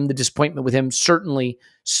with him, the disappointment with him certainly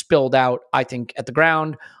spilled out, I think, at the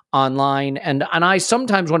ground, online. And I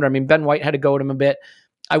sometimes wonder, I mean, Ben White had to go at him a bit.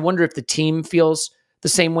 I wonder if the team feels the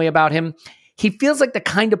same way about him. He feels like the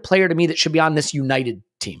kind of player to me that should be on this United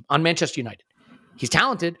team, on Manchester United. He's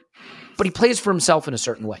talented, but he plays for himself in a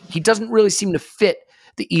certain way. He doesn't really seem to fit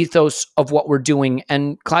the ethos of what we're doing.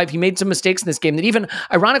 And Clive, he made some mistakes in this game that even,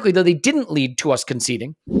 ironically, though they didn't lead to us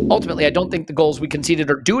conceding. Ultimately, I don't think the goals we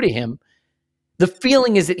conceded are due to him. The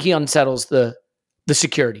feeling is that he unsettles the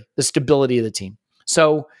security, the stability of the team.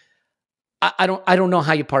 So I don't know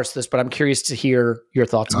how you parse this, but I'm curious to hear your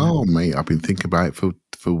thoughts on it. Oh, mate, I've been thinking about it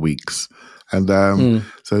for weeks. And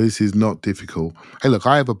so this is not difficult. Hey, look,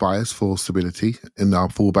 I have a bias for stability in our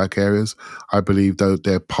fullback areas. I believe that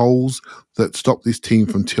they're poles that stop this team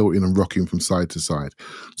from tilting and rocking from side to side.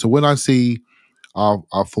 So when I see our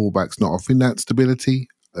fullbacks not offering that stability,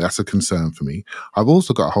 that's a concern for me. I've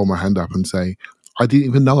also got to hold my hand up and say, I didn't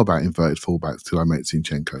even know about inverted fullbacks till I met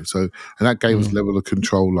Zinchenko. So, and that gave us level of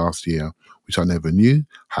control last year, which I never knew.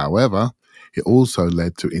 However, it also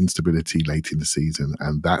led to instability late in the season.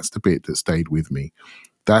 And that's the bit that stayed with me.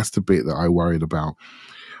 That's the bit that I worried about.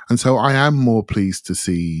 And so I am more pleased to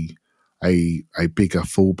see a bigger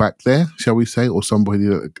fullback there, shall we say, or somebody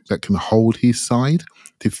that can hold his side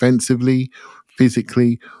defensively,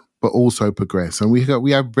 physically, but also progress. And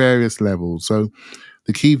we have various levels. So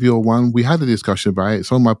the Kivior one, we had a discussion about it.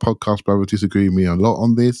 Some of my podcast brothers disagree with me a lot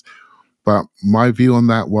on this. But my view on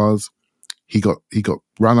that was, he got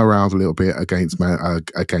run around a little bit against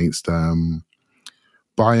Bayern.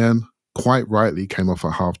 Quite rightly came off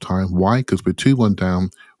at half-time. Why? Because we're 2-1 down.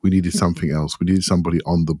 We needed something else. We needed somebody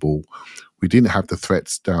on the ball. We didn't have the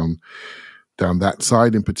threats down that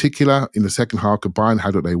side in particular. In the second half, Bayern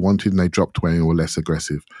had what they wanted and they dropped away and were less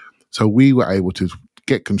aggressive. So we were able to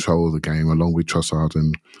get control of the game along with Trossard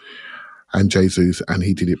and Jesus, and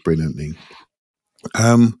he did it brilliantly.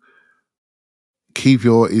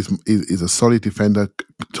 Kivior is a solid defender.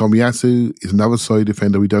 Tomiyasu is another solid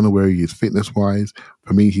defender. We don't know where he is fitness-wise.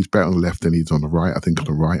 For me, he's better on the left than he's on the right. I think on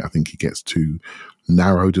the right, I think he gets too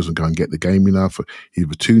narrow, doesn't go and get the game enough. He's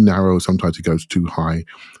too narrow. Sometimes he goes too high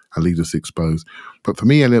and leaves us exposed. But for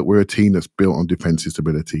me, Elliot, we're a team that's built on defensive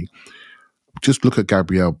stability. Just look at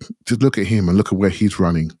Gabriel. Just look at him and look at where he's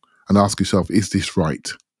running and ask yourself, is this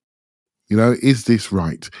right? You know, is this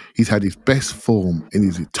right? He's had his best form in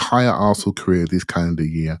his entire Arsenal career this calendar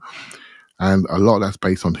year. And a lot of that's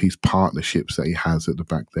based on his partnerships that he has at the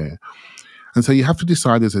back there. And so you have to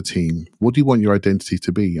decide as a team, what do you want your identity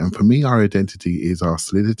to be? And for me, our identity is our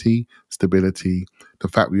solidity, stability, the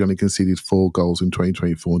fact we only conceded 4 goals in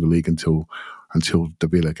 2024 in the league until the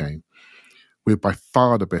Villa game. We're by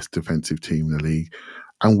far the best defensive team in the league,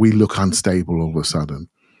 and we look unstable all of a sudden.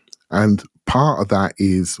 And part of that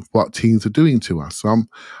is what teams are doing to us. So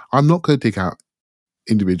I'm not going to dig out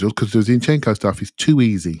individuals because the Zinchenko stuff is too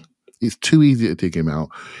easy. It's too easy to dig him out.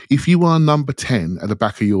 If you are number 10 at the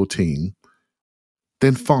back of your team,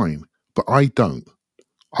 then fine. But I don't.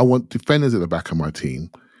 I want defenders at the back of my team.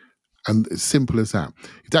 And it's simple as that.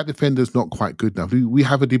 If that defender's not quite good enough, we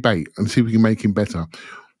have a debate and see if we can make him better.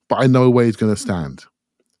 But I know where he's going to stand.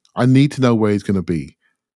 I need to know where he's going to be.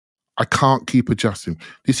 I can't keep adjusting.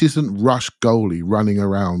 This isn't rush goalie running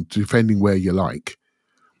around defending where you like.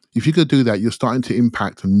 If you could do that, you're starting to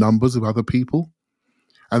impact the numbers of other people.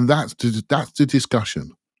 And that's the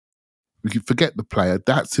discussion. We can forget the player.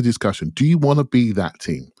 That's the discussion. Do you want to be that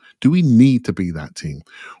team? Do we need to be that team?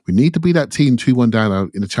 We need to be that team 2-1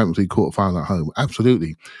 down in the Champions League quarterfinal at home.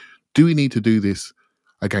 Absolutely. Do we need to do this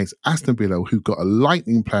against Aston Villa, who got a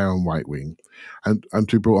lightning player on right wing and to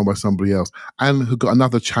be brought on by somebody else, and who got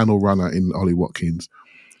another channel runner in Ollie Watkins?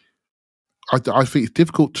 I think it's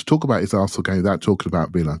difficult to talk about his Arsenal game without talking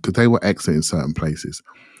about Villa, because they were excellent in certain places.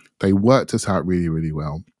 They worked us out really, really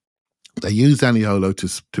well. They used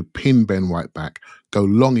Zaniolo to pin Ben White back, go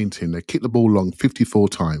long into him. They kicked the ball long 54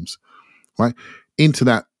 times, right? Into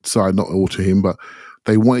that side, not all to him, but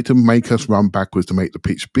they wanted to make us run backwards to make the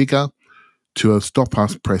pitch bigger, to stop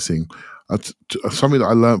us pressing. Something that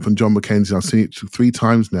I learned from John McKenzie, I've seen it 3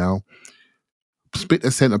 times now, split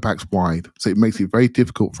the centre-backs wide, so it makes it very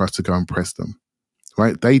difficult for us to go and press them,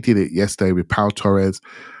 right? They did it yesterday with Pau Torres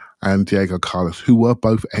and Diego Carlos, who were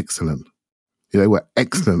both excellent. They were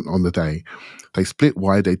excellent on the day. They split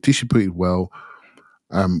wide. They distributed well.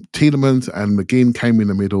 Tielemans and McGinn came in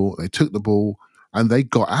the middle. They took the ball and they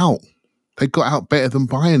got out. They got out better than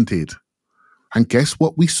Bayern did. And guess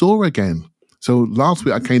what? We saw again. So last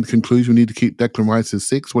week I came to the conclusion we need to keep Declan Rice as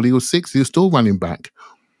 6. Well, he was 6. He was still running back.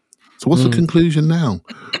 So what's the conclusion now?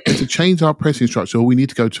 Is to change our pressing structure, or we need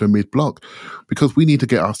to go to a mid-block because we need to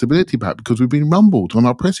get our stability back because we've been rumbled on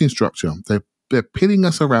our pressing structure. They're pinning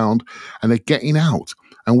us around and they're getting out,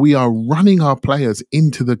 and we are running our players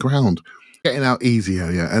into the ground, getting out easier.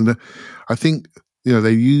 Yeah, and I think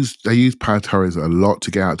they use Pau Torres a lot to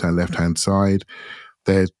get out down left hand side.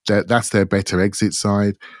 That's their better exit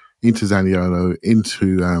side into Zaniolo,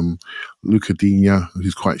 into Luca Digne,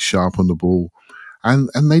 who's quite sharp on the ball, and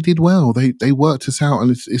they did well. They worked us out,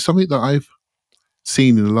 and it's something that I've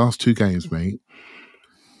seen in the last 2 games, mate,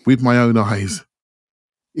 with my own eyes.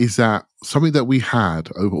 Is that something that we had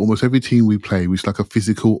over almost every team we play, which is like a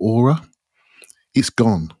physical aura? It's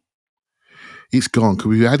gone. It's gone because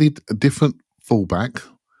we've added a different fullback,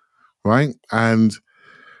 right? And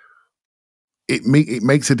it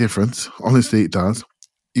makes a difference. Honestly, it does.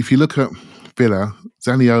 If you look at Villa,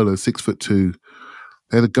 Zaniolo, 6'2",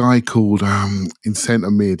 they had a guy called in centre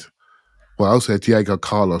mid. Well, I also had Diego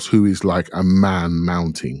Carlos, who is like a man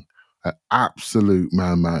mounting. An absolute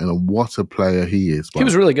man, and what a player he is. He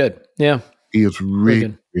was really good. Yeah. He is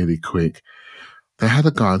really, really quick. They had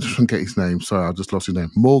a guy, I just don't get his name, sorry, I just lost his name.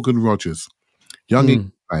 Morgan Rogers, young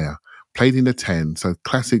England player, played in the 10, so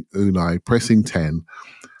classic Unai, pressing 10,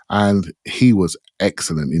 and he was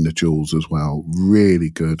excellent in the duels as well. Really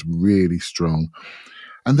good, really strong.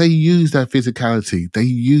 And they used their physicality, they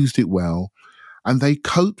used it well, and they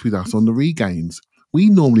coped with us on the regains. We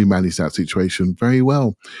normally manage that situation very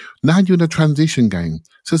well. Now you're in a transition game.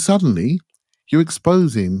 So suddenly you're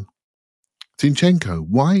exposing Zinchenko.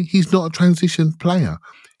 Why? He's not a transition player.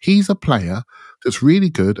 He's a player that's really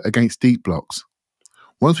good against deep blocks.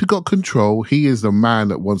 Once we've got control, he is the man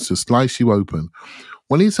that wants to slice you open.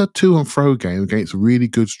 When it's a to and fro game against really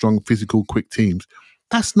good, strong, physical, quick teams,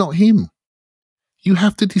 that's not him. You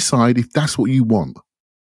have to decide if that's what you want.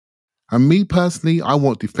 And me personally, I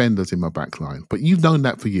want defenders in my back line. But you've known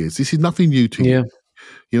that for years. This is nothing new to you.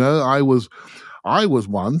 I was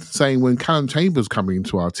one saying when Callum Chambers coming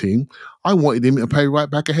into our team, I wanted him to play right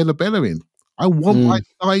back ahead of Bellerin. I want my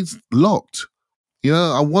sides locked.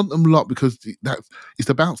 I want them locked because it's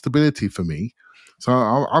about stability for me. So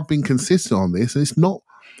I've been consistent on this, and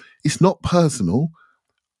it's not personal.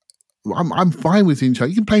 I'm fine with Zinchenko.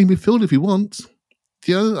 You can play in midfield if he wants.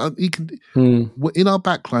 He can. In our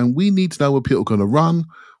backline, we need to know where people are going to run,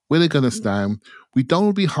 where they're going to stand. We don't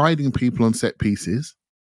want to be hiding people on set pieces.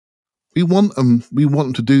 We want them. We want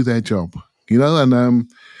them to do their job. And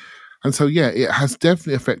so it has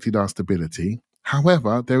definitely affected our stability.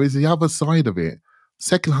 However, there is the other side of it.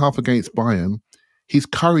 Second half against Bayern, his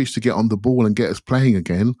courage to get on the ball and get us playing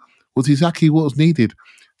again was exactly what was needed.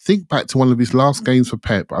 Think back to one of his last games for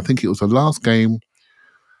Pep. I think it was the last game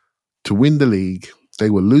to win the league. They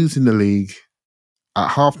were losing the league.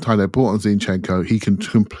 At halftime, they brought on Zinchenko. He can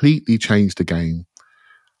completely change the game.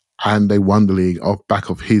 And they won the league off back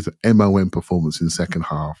of his MOM performance in the second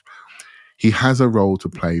half. He has a role to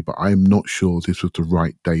play, but I'm not sure this was the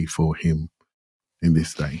right day for him in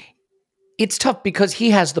this day. It's tough because he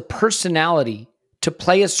has the personality to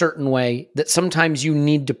play a certain way that sometimes you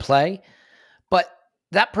need to play, but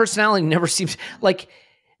that personality never seems like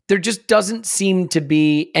there just doesn't seem to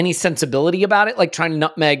be any sensibility about it, like trying to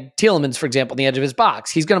nutmeg Tielemans, for example, on the edge of his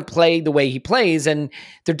box. He's going to play the way he plays, and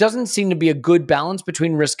there doesn't seem to be a good balance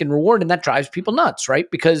between risk and reward, and that drives people nuts,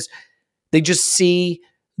 right? Because they just see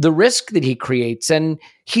the risk that he creates, and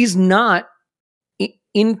he's not,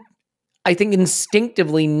 I think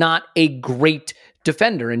instinctively not a great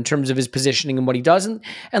defender in terms of his positioning and what he does.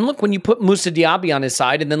 And look, when you put Moussa Diaby on his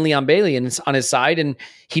side and then Leon Bailey on his side, and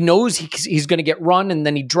he knows he's going to get run, and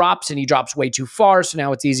then he drops way too far. So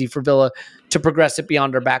now it's easy for Villa to progress it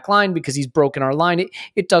beyond our back line because he's broken our line.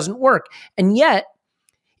 It doesn't work. And yet,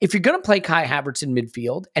 if you're going to play Kai Havertz in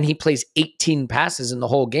midfield and he plays 18 passes in the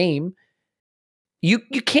whole game, you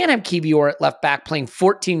can't have Kivior at left back playing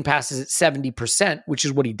 14 passes at 70%, which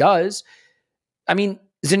is what he does. I mean,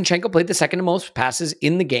 Zinchenko played the second most passes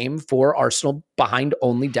in the game for Arsenal behind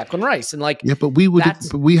only Declan Rice. And like, yeah, but we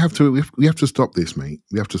have to stop this, mate.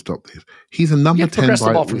 We have to stop this. He's a number 10 by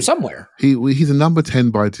the ball from somewhere. He's a number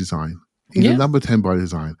 10 by design. He's a number 10 by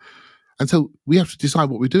design. And so we have to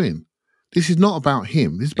decide what we're doing. This is not about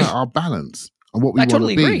him. This is about our balance and what we want to be. I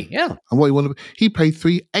totally agree. Yeah. And what we want to be. He played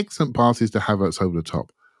 3 excellent passes to Havertz over the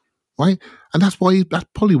top. Right? And that's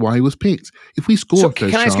probably why he was picked. If we score those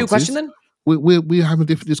chances, can I ask you a question then? We're having a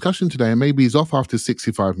different discussion today, and maybe he's off after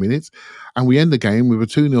 65 minutes, and we end the game with a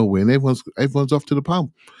 2-0 win. Everyone's off to the pub.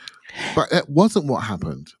 But that wasn't what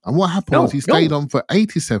happened. And what happened was he stayed on for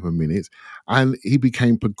 87 minutes, and he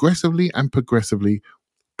became progressively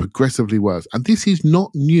worse. And this is not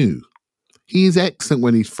new. He is excellent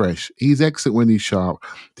when he's fresh. He's excellent when he's sharp,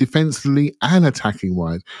 defensively and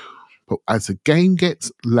attacking-wise. But as the game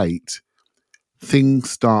gets late, things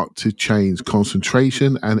start to change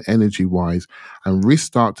concentration and energy-wise, and risks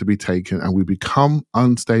start to be taken, and we become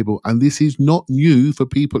unstable. And this is not new for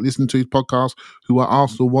people listening to his podcast who are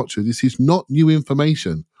Arsenal watchers. This is not new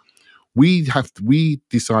information. We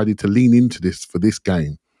decided to lean into this for this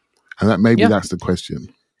game, and that's the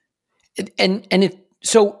question.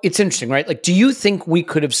 So it's interesting, right? Like, do you think we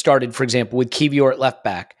could have started, for example, with Kivior at left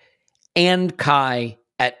back and Kai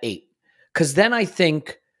at 8? Because then I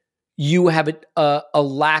think you have a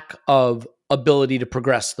lack of ability to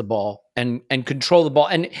progress the ball and control the ball.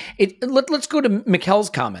 And let's go to Mikel's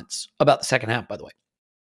comments about the second half, by the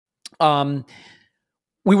way.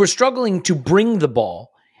 We were struggling to bring the ball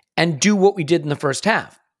and do what we did in the first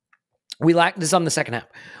half. This is on the second half.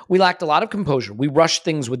 We lacked a lot of composure. We rushed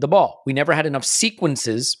things with the ball. We never had enough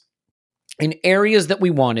sequences in areas that we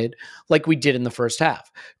wanted, like we did in the first half.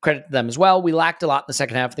 Credit to them as well. We lacked a lot in the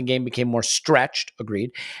second half. The game became more stretched,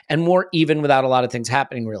 agreed, and more even without a lot of things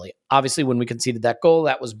happening, really. Obviously, when we conceded that goal,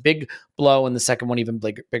 that was a big blow, and the second one even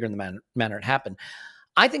bigger in the manner it happened.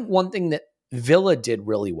 I think one thing that Villa did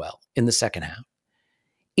really well in the second half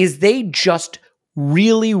is they just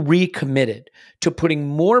really recommitted to putting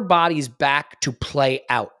more bodies back to play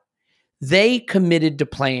out. They committed to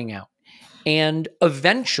playing out. And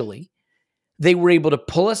eventually, they were able to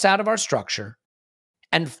pull us out of our structure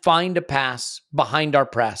and find a pass behind our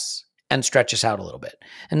press and stretch us out a little bit.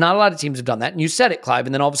 And not a lot of teams have done that. And you said it, Clive.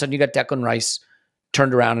 And then all of a sudden you got Declan Rice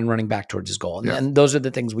turned around and running back towards his goal. And those are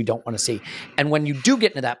the things we don't want to see. And when you do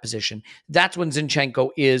get into that position, that's when Zinchenko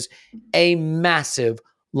is a massive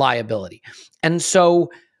liability. And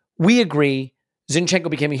so we agree Zinchenko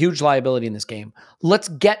became a huge liability in this game. Let's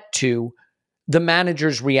get to the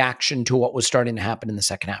manager's reaction to what was starting to happen in the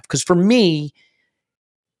second half. Because for me,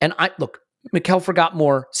 Mikel forgot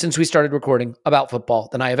more since we started recording about football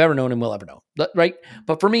than I have ever known and will ever know, right?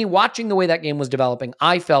 But for me, watching the way that game was developing,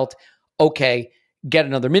 I felt, okay, get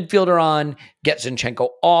another midfielder on, get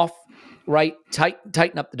Zinchenko off, right?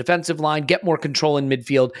 Tighten up the defensive line, get more control in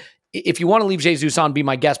midfield. If you want to leave Jesus on, be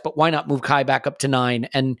my guest, but why not move Kai back up to 9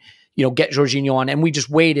 and, get Jorginho on? And we just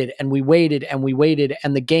waited and we waited and we waited,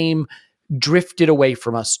 and the game drifted away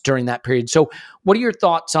from us during that period. So what are your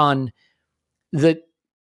thoughts on the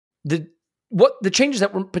changes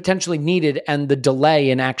that were potentially needed and the delay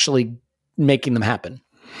in actually making them happen?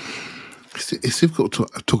 It's difficult to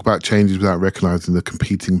talk about changes without recognizing the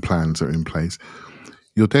competing plans that are in place.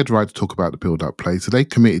 you're dead right to talk about the build-up play. So they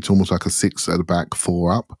committed to almost like a 6 at the back,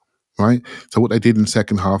 4 up, right? So what they did in the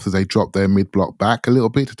second half is they dropped their mid-block back a little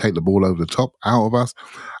bit to take the ball over the top out of us,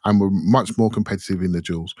 and were much more competitive in the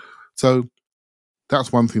duels. So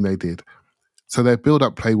that's one thing they did. So their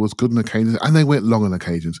build-up play was good on occasions, and they went long on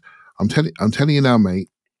occasions. I'm telling you now, mate,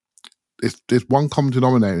 there's one common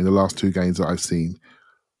denominator in the last 2 games that I've seen.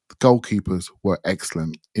 The goalkeepers were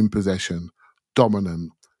excellent in possession,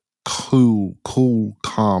 dominant, cool,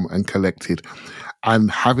 calm, and collected. And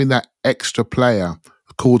having that extra player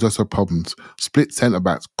caused us our problems. Split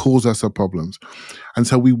centre-backs caused us our problems. And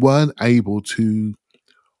so we weren't able to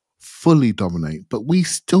fully dominate, but we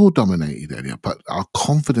still dominated, Elliot, but our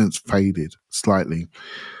confidence faded slightly.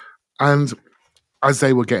 And as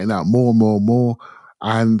they were getting out more,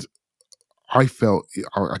 and I felt,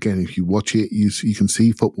 again, if you watch it, you can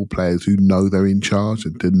see football players who know they're in charge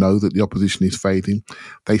and to know that the opposition is fading.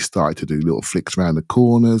 They started to do little flicks around the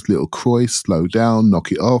corners, little croys, slow down,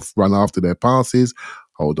 knock it off, run after their passes.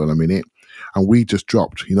 Hold on a minute. And we just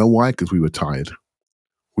dropped. You know why? Because we were tired.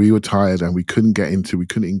 We were tired and we couldn't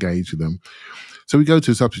engage with them. So we go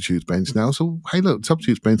to the substitutes bench now. So, hey, look,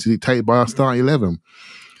 substitutes bench is dictated by our start 11.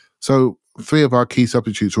 So 3 of our key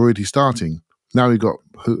substitutes are already starting. Now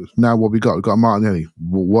what we got? We've got Martinelli.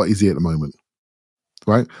 What is he at the moment?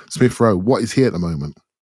 Right? Smith Rowe, what is he at the moment?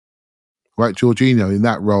 Right? Jorginho in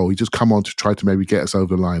that role, he just come on to try to maybe get us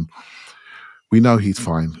over the line. We know he's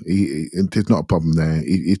fine. There's not a problem there.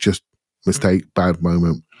 It's just mistake, bad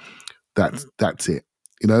moment. That's it.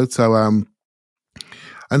 You know, so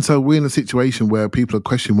and so we're in a situation where people are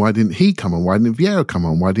questioning, why didn't he come on? Why didn't Vieira come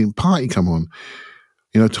on? Why didn't Partey come on?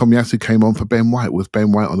 You know, Tomiyasu came on for Ben White. Was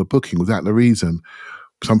Ben White on the booking? Was that the reason?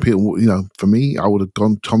 Some people, you know, for me, I would have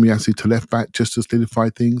gone Tomiyasu to left back just to solidify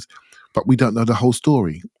things, but we don't know the whole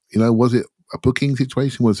story. You know, was it a booking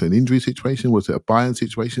situation? Was it an injury situation? Was it a Bayern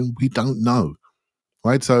situation? We don't know,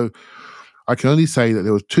 right? So I can only say that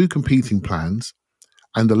there were 2 competing plans,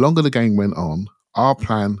 and the longer the game went on, our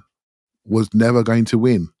plan was never going to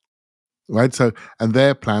win, right? So, and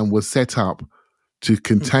their plan was set up to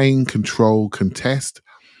contain, control, contest,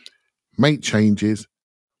 make changes.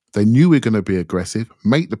 They knew we were going to be aggressive,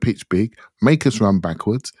 make the pitch big, make us run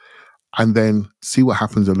backwards, and then see what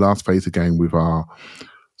happens in the last phase of the game with our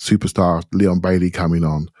superstar Leon Bailey coming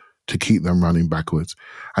on to keep them running backwards.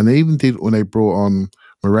 And they even did when they brought on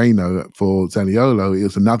Moreno for Zaniolo. It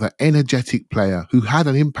was another energetic player who had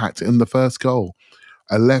an impact in the first goal.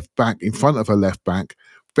 A left back in front of a left back,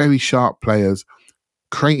 very sharp players,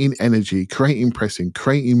 creating energy, creating pressing,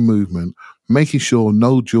 creating movement, making sure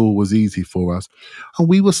no duel was easy for us. And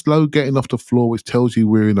we were slow getting off the floor, which tells you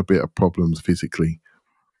we're in a bit of problems physically.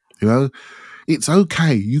 You know, it's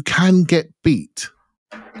okay. You can get beat.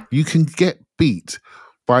 You can get beat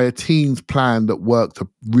by a team's plan that worked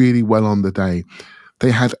really well on the day.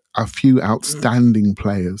 They had a few outstanding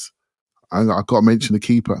players. And I've got to mention the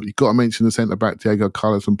keeper. You've got to mention the centre-back, Diego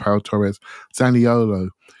Carlos and Pau Torres, Zaniolo.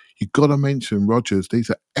 You've got to mention Rodgers. These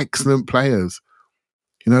are excellent players.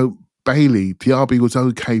 You know, Bailey, Diaby was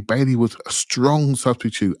okay. Bailey was a strong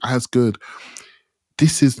substitute, as good.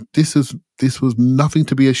 This was nothing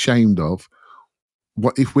to be ashamed of.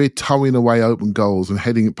 What if we're towing away open goals and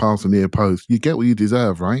heading it past the near post? You get what you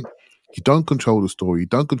deserve, right? You don't control the story. You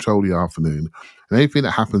don't control the afternoon. And anything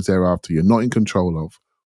that happens thereafter, you're not in control of.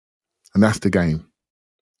 And that's the game.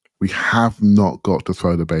 We have not got to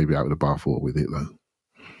throw the baby out with the bathwater with it, though.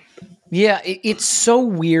 Yeah, it's so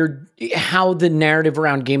weird how the narrative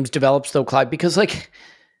around games develops, though, Clive, because, like,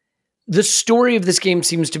 the story of this game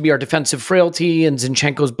seems to be our defensive frailty and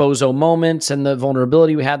Zinchenko's bozo moments and the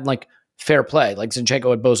vulnerability we had, like, fair play. Like, Zinchenko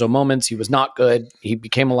had bozo moments. He was not good. He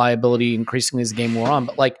became a liability increasingly as the game wore on.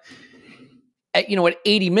 But, like, at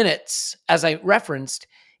 80 minutes, as I referenced,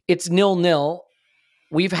 it's 0-0.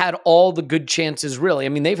 We've had all the good chances, really. I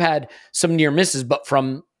mean, they've had some near misses, but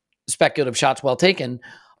from speculative shots well taken.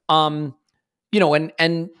 And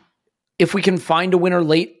if we can find a winner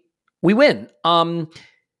late, we win.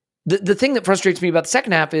 The thing that frustrates me about the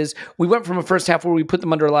second half is we went from a first half where we put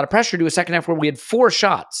them under a lot of pressure to a second half where we had 4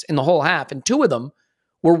 shots in the whole half, and 2 of them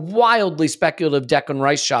were wildly speculative Declan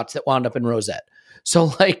Rice shots that wound up in Rosette.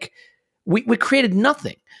 So, like, we created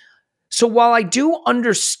nothing. So while I do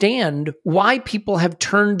understand why people have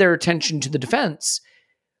turned their attention to the defense,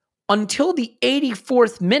 until the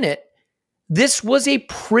 84th minute, this was a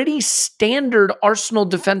pretty standard Arsenal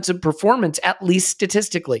defensive performance, at least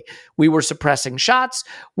statistically. We were suppressing shots.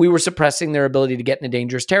 We were suppressing their ability to get into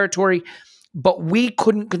dangerous territory. but we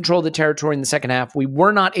couldn't control the territory in the second half. We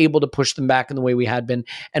were not able to push them back in the way we had been,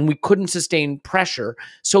 and we couldn't sustain pressure.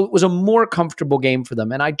 So it was a more comfortable game for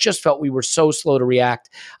them. And I just felt we were so slow to react.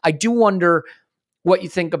 I do wonder what you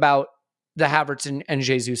think about the Havertz and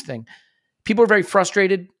Jesus thing. People are very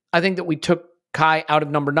frustrated. I think that we took Kai out of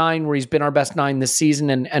number 9, where he's been our best 9 this season,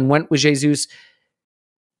 and went with Jesus.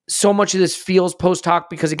 So much of this feels post hoc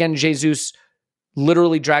because, again, Jesus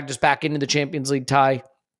literally dragged us back into the Champions League tie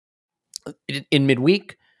in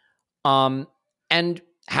midweek. And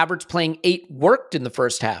Havertz playing 8 worked in the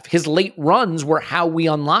first half. His late runs were how we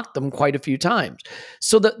unlocked them quite a few times.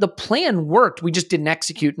 So the plan worked. We just didn't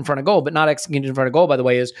execute in front of goal. But not executing in front of goal, by the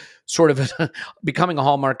way, is sort of becoming a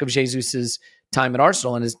hallmark of Jesus's time at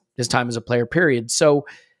Arsenal and his time as a player, period. So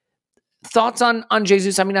thoughts on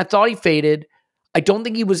Jesus? I mean, I thought he faded. I don't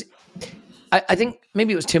think he was... I think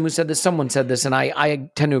maybe it was Tim who said this. Someone said this, and I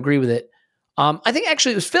tend to agree with it. I think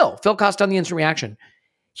actually it was Phil. Phil Costa on the instant reaction.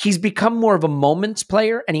 He's become more of a moments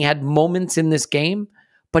player, and he had moments in this game,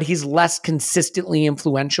 but he's less consistently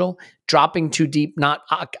influential, dropping too deep, not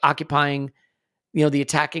occupying, the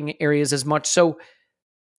attacking areas as much. So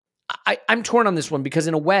I'm torn on this one because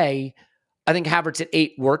in a way, I think Havertz at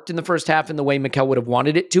 8 worked in the first half in the way Mikel would have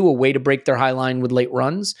wanted it to, a way to break their high line with late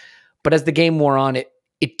runs. But as the game wore on,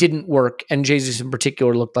 it didn't work, and Jesus in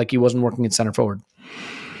particular looked like he wasn't working at center forward.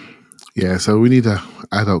 Yeah, so we need an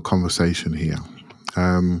adult conversation here.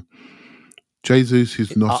 Jesus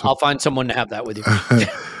is not... I'll find someone to have that with you.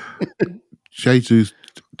 Jesus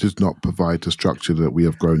does not provide the structure that we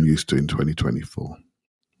have grown used to in 2024.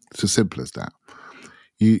 It's as simple as that.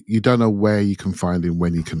 You don't know where you can find him,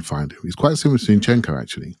 when you can find him. It's quite similar to Zinchenko,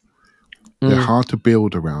 actually. They're hard to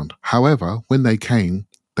build around. However, when they came,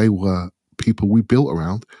 they were people we built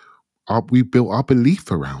around. We built our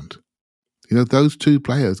belief around. Those 2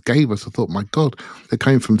 players gave us, I thought, my God, they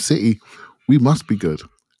came from City. We must be good.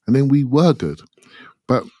 And then we were good.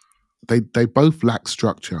 But they both lack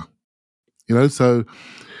structure. So,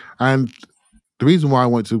 and the reason why I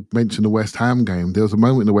want to mention the West Ham game, there was a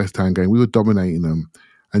moment in the West Ham game, we were dominating them,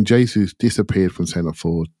 and Jesus disappeared from centre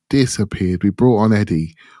forward, disappeared. We brought on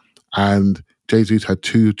Eddie, and Jesus had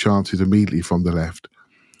 2 chances immediately from the left.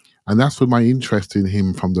 And that's when my interest in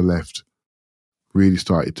him from the left really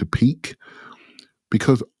started to peak.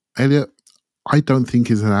 Because, Elliot, I don't think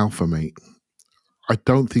he's an alpha, mate. I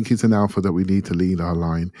don't think he's an alpha that we need to lead our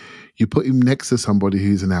line. You put him next to somebody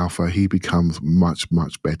who's an alpha, he becomes much,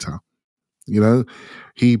 much better.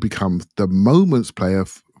 He becomes the moments player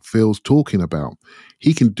Phil's talking about.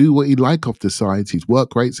 He can do what he like off the sides. His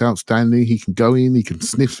work rate's outstanding. He can go in, he can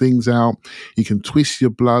sniff things out, he can twist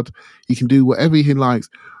your blood, he can do whatever he likes.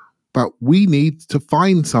 But we need to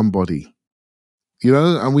find somebody.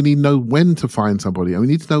 And we need to know when to find somebody. And we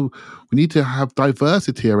need to have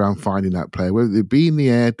diversity around finding that player, whether it be in the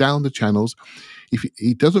air, down the channels. If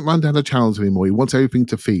he doesn't run down the channels anymore, he wants everything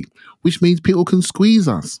to feet, which means people can squeeze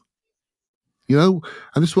us. And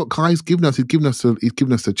this is what Clive's given us. He's given us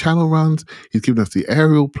the channel runs, he's given us the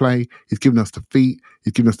aerial play, he's given us the feet,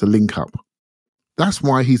 he's given us the link up. That's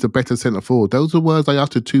why he's a better centre forward. Those are words I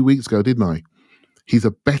uttered 2 weeks ago, didn't I? He's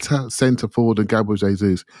a better centre forward than Gabriel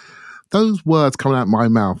Jesus. Those words coming out of my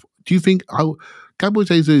mouth. Do you think Gabriel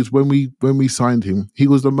Jesus, when we signed him, he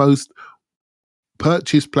was the most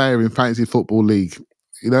purchased player in fantasy football league,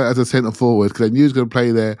 as a centre forward, because they knew he was going to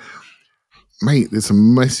play there. Mate, there's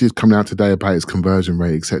some messages coming out today about his conversion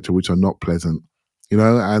rate, etc., which are not pleasant, and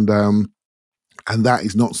that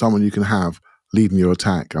is not someone you can have leading your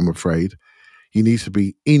attack, I'm afraid. He needs to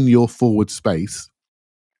be in your forward space,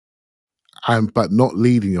 but not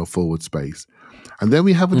leading your forward space. And then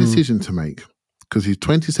we have a decision to make, because he's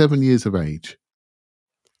 27 years of age.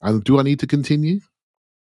 And do I need to continue?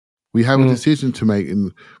 We have a decision to make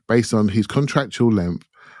based on his contractual length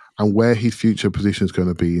and where his future position is going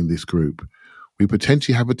to be in this group. We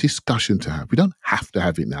potentially have a discussion to have. We don't have to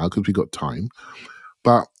have it now because we've got time.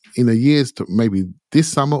 But in a year's, maybe this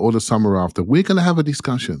summer or the summer after, we're going to have a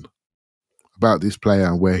discussion about this player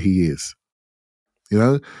and where he is.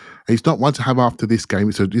 It's not one to have after this game.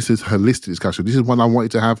 This is a holistic discussion. This is one I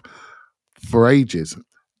wanted to have for ages.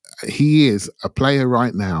 He is a player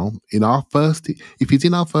right now in our first. If he's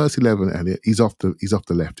in our first 11, Elliot, he's off the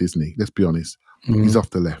left, isn't he? Let's be honest. He's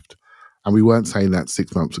off the left, and we weren't saying that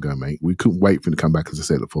 6 months ago, mate. We couldn't wait for him to come back as a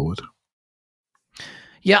centre forward.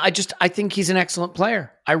 Yeah, I think he's an excellent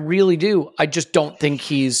player. I really do. I just don't think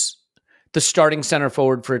he's the starting center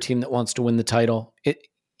forward for a team that wants to win the title.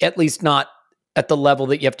 At least not at the level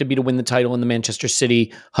that you have to be to win the title in the Manchester City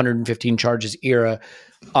 115 charges era.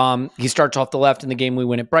 He starts off the left in the game we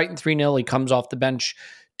win at Brighton 3-0. He comes off the bench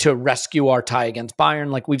to rescue our tie against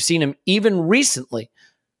Bayern. Like we've seen him even recently.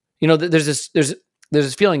 You know, there's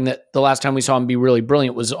this feeling that the last time we saw him be really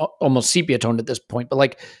brilliant was almost sepia toned at this point. But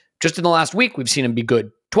like just in the last week, we've seen him be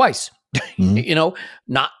good twice. Mm-hmm. You know,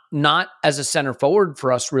 not as a center forward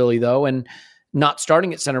for us really though, and not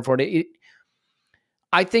starting at center forward.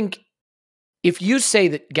 I think if you say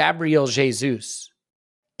that Gabriel Jesus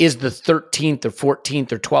is the 13th or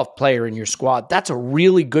 14th or 12th player in your squad, that's a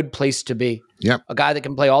really good place to be. Yep. A guy that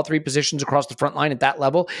can play all three positions across the front line at that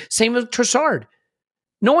level. Same with Trossard.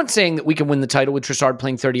 No one's saying that we can win the title with Trossard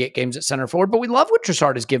playing 38 games at center forward, but we love what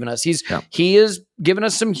Trossard has given us. He has given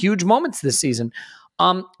us some huge moments this season.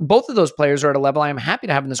 Both of those players are at a level I am happy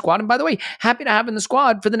to have in the squad. And by the way, happy to have in the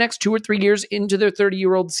squad for the next 2 or 3 years into their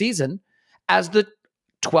 30-year-old season as the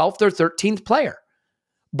 12th or 13th player.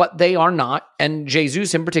 But they are not. And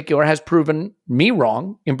Jesus in particular has proven me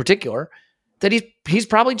wrong in particular that he's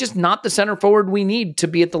probably just not the center forward we need to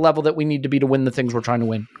be at the level that we need to be to win the things we're trying to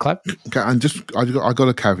win. Clive? Okay, and I got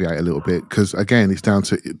to caveat a little bit because again, it's down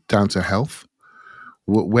to health.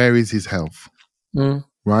 Where is his health?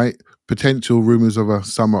 Right? Potential rumours of a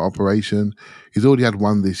summer operation. He's already had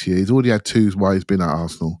one this year. He's already had 2 while he's been at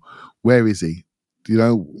Arsenal. Where is he? You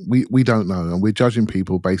know, we don't know, and we're judging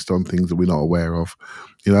people based on things that we're not aware of.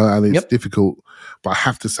 You know, and it's difficult. But I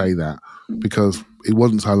have to say that because it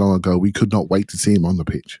wasn't so long ago we could not wait to see him on the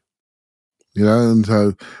pitch. You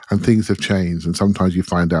know, and things have changed, and sometimes you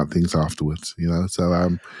find out things afterwards. You know,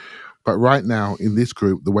 so but right now in this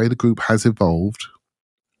group, the way the group has evolved,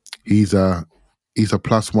 he's a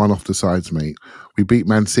 +1 off the sides, mate. We beat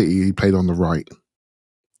Man City. He played on the right.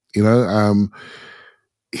 You know,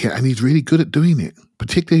 and he's really good at doing it,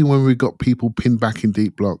 particularly when we've got people pinned back in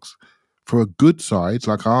deep blocks. For a good side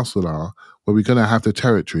like Arsenal are, where we're going to have the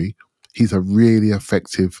territory, he's a really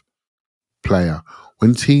effective player.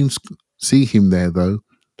 When teams see him there, though,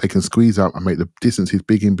 they can squeeze up and make the distances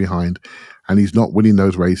big in behind, and he's not winning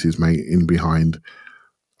those races, mate, in behind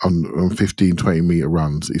on 15, 20-metre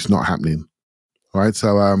runs. It's not happening, right?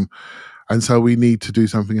 So, and so we need to do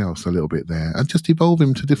something else a little bit there and just evolve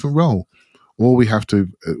him to a different role. Or we have to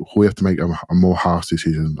make a more harsh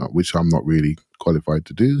decision, which I'm not really qualified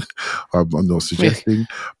to do. I'm not suggesting,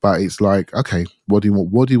 but it's like, okay, what do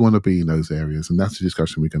you want to be in those areas? And that's the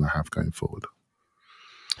discussion we're going to have going forward.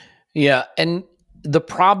 Yeah, and the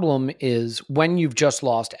problem is when you've just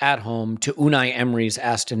lost at home to Unai Emery's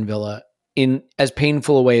Aston Villa in as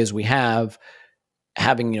painful a way as we have,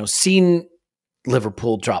 having seen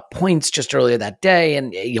Liverpool drop points just earlier that day,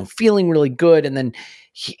 and feeling really good, and then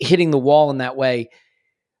hitting the wall in that way,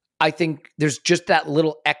 I think there's just that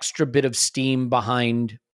little extra bit of steam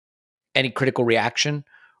behind any critical reaction,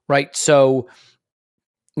 right? So,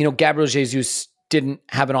 Gabriel Jesus didn't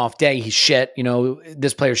have an off day. He's shit.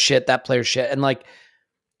 This player's shit, that player's shit. And like,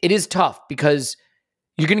 it is tough because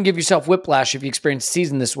you're going to give yourself whiplash if you experience the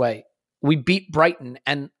season this way. We beat Brighton,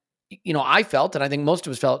 and, I felt, and I think most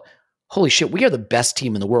of us felt, holy shit, we are the best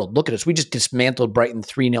team in the world. Look at us. We just dismantled Brighton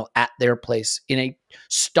 3-0 at their place in a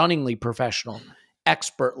stunningly professional,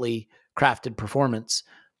 expertly crafted performance.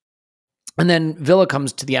 And then Villa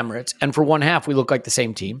comes to the Emirates, and for one half, we look like the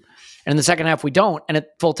same team. And in the second half, we don't. And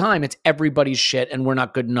at full time, it's everybody's shit, and we're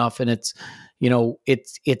not good enough. And it's,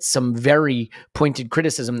 it's some very pointed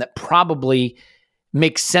criticism that probably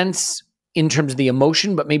makes sense in terms of the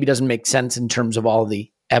emotion, but maybe doesn't make sense in terms of all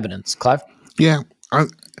the evidence. Clive? Yeah.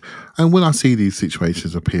 And when I see these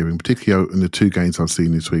situations appearing, particularly in the 2 games I've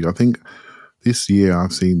seen this week, I think this year I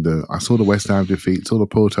saw the West Ham defeat, saw the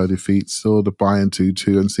Porto defeat, saw the Bayern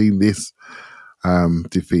 2-2, and seen this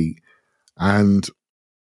defeat. And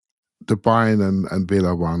the Bayern and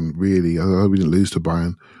Villa one, really, although we didn't lose to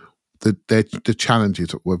Bayern, the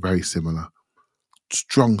challenges were very similar.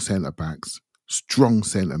 Strong centre-backs, strong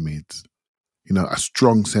centre-mids, a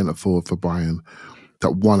strong centre-forward for Bayern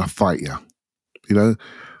that want to fight you.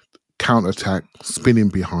 Counter-attack, spinning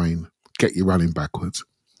behind, get you running backwards.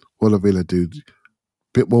 What do Villa do?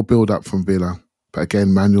 Bit more build-up from Villa. But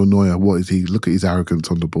again, Manuel Neuer, what is he? Look at his arrogance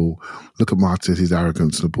on the ball. Look at Martinez's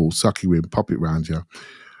arrogance on the ball. Suck you in, pop it round you.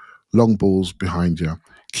 Long balls behind you.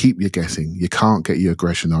 Keep you guessing. You can't get your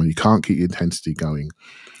aggression on. You can't keep your intensity going.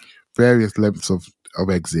 Various lengths of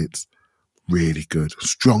exits. Really good.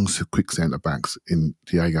 Strong, quick centre-backs in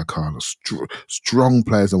Diego Carlos. Strong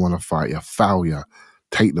players that want to fight you, foul you,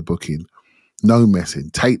 take the booking. No messing.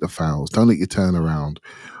 Take the fouls. Don't let you turn around.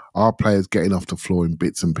 Our players getting off the floor in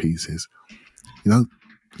bits and pieces.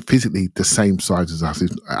 Physically the same size as us,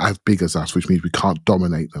 as big as us, which means we can't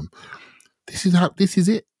dominate them. This is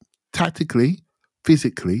it. Tactically,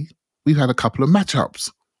 physically, we've had a couple of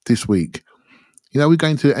matchups this week. We're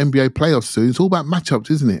going to NBA playoffs soon. It's all about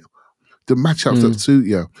matchups, isn't it? The matchups that suit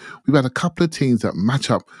you. We've had a couple of teams that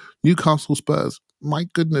match up. Newcastle Spurs. My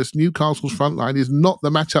goodness, Newcastle's front line is not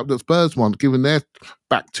the matchup that Spurs want, given their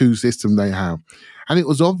back two system they have. And it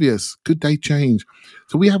was obvious. Could they change?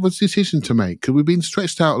 So we have a decision to make because we've been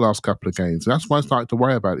stretched out the last couple of games. And that's why I started to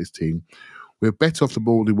worry about this team. We're better off the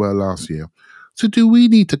ball than we were last year. So do we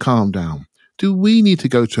need to calm down? Do we need to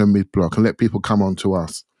go to a mid-block and let people come on to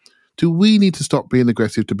us? Do we need to stop being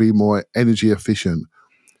aggressive to be more energy efficient?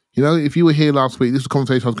 If you were here last week, this is a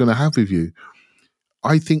conversation I was going to have with you.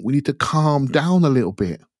 I think we need to calm down a little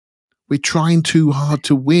bit. We're trying too hard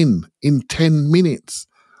to win in 10 minutes.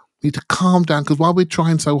 We need to calm down because while we're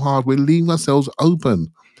trying so hard, we're leaving ourselves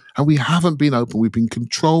open. And we haven't been open. We've been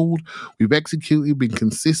controlled. We've executed. We've been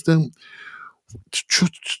consistent.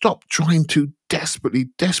 Stop trying to desperately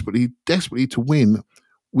to win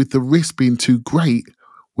with the risk being too great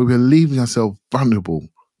where we're leaving ourselves vulnerable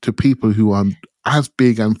to people who are as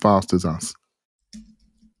big and fast as us.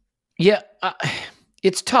 Yeah,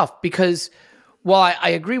 it's tough because while I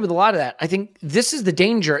agree with a lot of that, I think this is the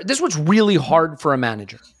danger. This is what's really hard for a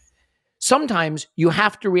manager. Sometimes you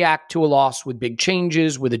have to react to a loss with big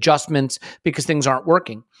changes, with adjustments, because things aren't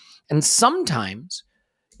working. And sometimes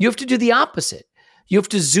you have to do the opposite. You have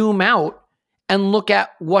to zoom out and look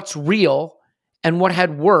at what's real and what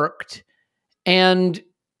had worked and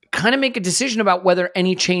kind of make a decision about whether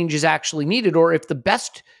any change is actually needed or if the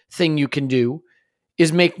best thing you can do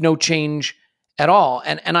is make no change at all.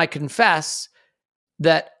 And I confess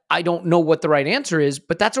that I don't know what the right answer is,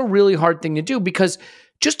 but that's a really hard thing to do because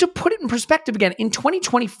just to put it in perspective again, in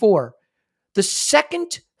 2024, the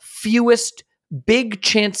second fewest big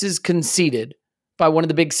chances conceded by one of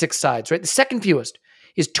the big six sides, right? The second fewest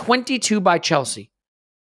is 22 by Chelsea.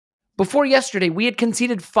 Before yesterday, we had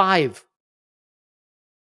conceded 5.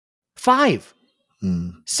 5.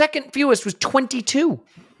 Second fewest was 22.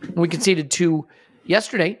 We conceded 2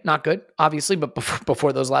 yesterday. Not good, obviously, but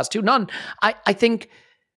before those last 2, none. I think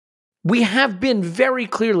we have been very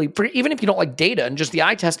clearly, even if you don't like data and just the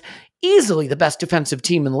eye test, easily the best defensive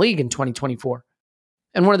team in the league in 2024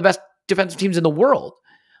 and one of the best defensive teams in the world.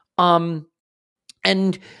 And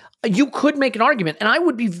you could make an argument, and I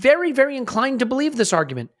would be very, very inclined to believe this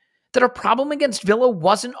argument, that our problem against Villa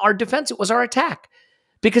wasn't our defense, it was our attack.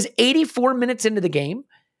 Because 84 minutes into the game,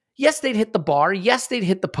 yes, they'd hit the bar, yes, they'd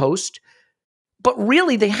hit the post, but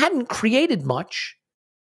really they hadn't created much,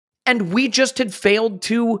 and we just had failed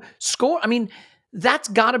to score. I mean, that's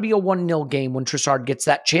got to be a 1-0 game when Trossard gets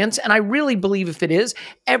that chance, and I really believe if it is,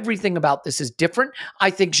 everything about this is different. I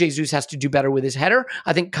think Jesus has to do better with his header.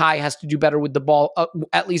 I think Kai has to do better with the ball,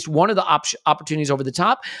 at least one of the opportunities over the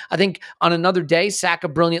top. I think on another day, Saka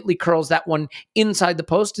brilliantly curls that one inside the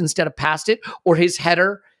post instead of past it, or his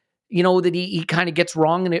header, that he kind of gets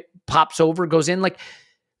wrong and it pops over, goes in. Like,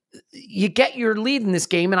 you get your lead in this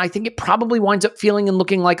game, and I think it probably winds up feeling and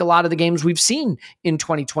looking like a lot of the games we've seen in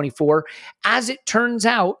 2024. As it turns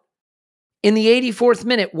out, in the 84th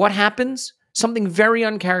minute, what happens? Something very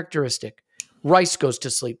uncharacteristic. Rice goes to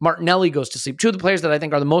sleep. Martinelli goes to sleep. 2 of the players that I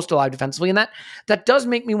think are the most alive defensively, and that does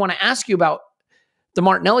make me want to ask you about the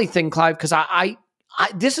Martinelli thing, Clive, because I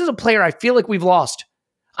this is a player I feel like we've lost.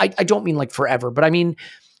 I don't mean like forever, but I mean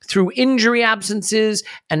through injury absences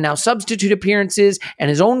and now substitute appearances and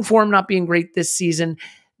his own form not being great this season,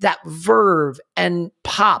 that verve and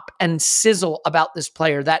pop and sizzle about this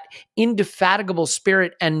player, that indefatigable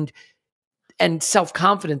spirit and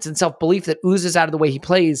self-confidence and self-belief that oozes out of the way he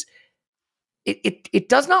plays, it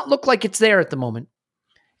does not look like it's there at the moment.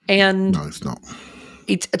 And no, it's not.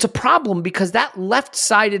 It's a problem because that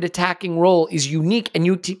left-sided attacking role is unique and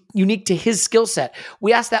unique to his skill set.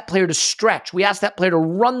 We ask that player to stretch. We ask that player to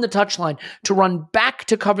run the touchline, to run back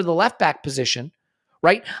to cover the left-back position,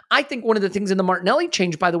 right? I think one of the things in the Martinelli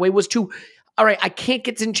change, by the way, was all right, I can't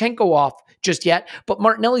get Zinchenko off just yet, but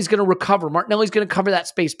Martinelli's going to recover. Martinelli's going to cover that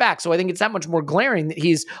space back. So I think it's that much more glaring that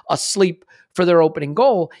he's asleep for their opening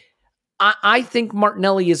goal. I think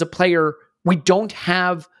Martinelli is a player we don't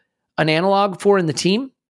have an analog for in the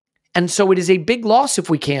team. And so it is a big loss if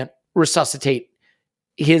we can't resuscitate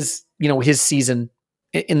his season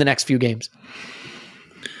in the next few games.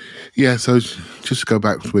 Yeah, so just to go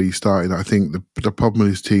back to where you started, I think the problem with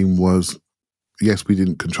his team was, yes, we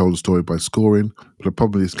didn't control the story by scoring, but the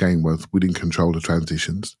problem with this game was we didn't control the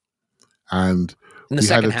transitions. And in the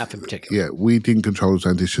second half in particular. Yeah, we didn't control the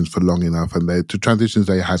transitions for long enough, and the transitions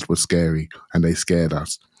they had were scary, and they scared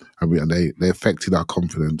us, and they affected our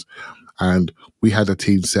confidence. And we had a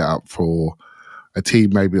team set up for a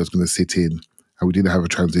team maybe that was going to sit in, and we didn't have a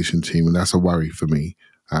transition team, and that's a worry for me.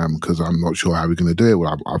 because I'm not sure how we're going to do it.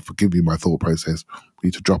 Well, I'll forgive you my thought process. We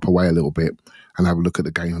need to drop away a little bit and have a look at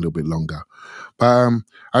the game a little bit longer. But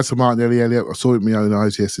as for Martinelli, Elliot, I saw it with my own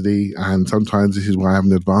eyes yesterday, and sometimes this is why I have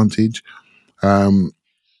an advantage. And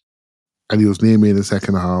he was near me in the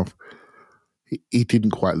second half. He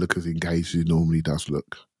didn't quite look as engaged as he normally does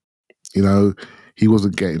look. You know, he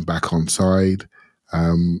wasn't getting back on side.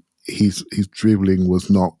 His dribbling was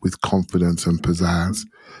not with confidence and pizzazz.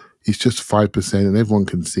 He's just 5%, and everyone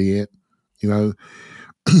can see it. You know,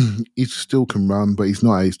 he still can run, but he's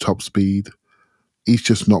not at his top speed. He's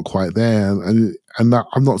just not quite there, and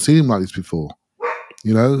I've not seen him like this before.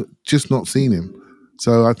 You know, just not seen him.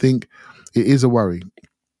 So I think it is a worry.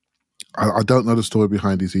 I don't know the story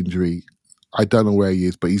behind his injury. I don't know where he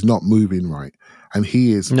is, but he's not moving right, and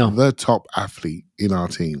he is the top athlete in our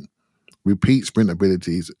team. Repeat sprint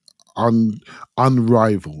abilities,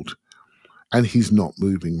 unrivaled, and he's not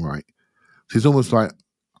moving right. So it's almost like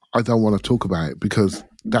I don't want to talk about it because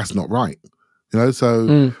that's not right. You know,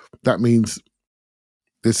 so that means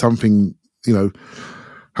there's something, you know,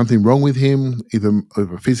 something wrong with him, either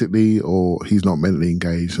physically or he's not mentally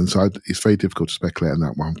engaged. And so it's very difficult to speculate on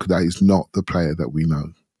that one because that is not the player that we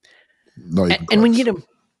know. And we need him.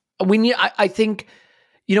 I think,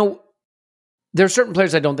 you know, there are certain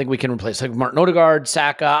players I don't think we can replace, like Martin Odegaard,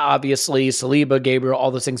 Saka, obviously, Saliba, Gabriel,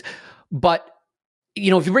 all those things. But,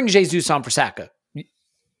 you know, if you bring Jesus on for Saka,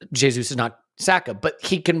 Jesus is not Saka, but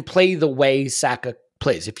he can play the way Saka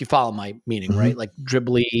plays, if you follow my meaning, right? Like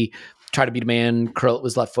dribbly, try to beat a man, curl it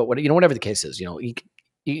with his left foot, whatever the case is, you know,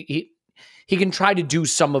 he can try to do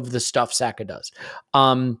some of the stuff Saka does.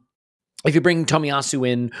 If you bring Tomiyasu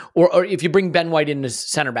in, or if you bring Ben White in as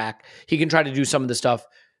center back, he can try to do some of the stuff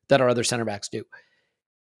that our other center backs do.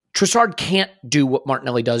 Trossard can't do what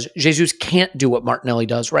Martinelli does. Jesus can't do what Martinelli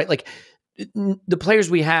does, right? Like the players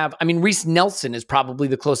we have, I mean, Reece Nelson is probably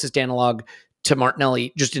the closest analog to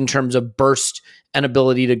Martinelli just in terms of burst and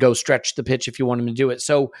ability to go stretch the pitch if you want him to do it.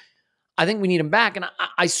 So I think we need him back. And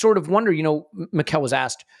I sort of wonder, you know, Mikel was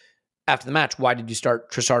asked after the match, why did you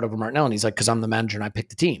start Trossard over Martinelli? And he's like, because I'm the manager and I picked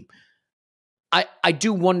the team. I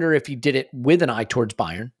do wonder if he did it with an eye towards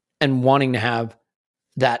Bayern and wanting to have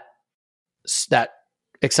that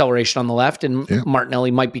acceleration on the left, and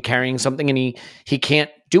Martinelli might be carrying something and he can't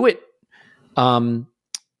do it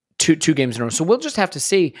two games in a row. So we'll just have to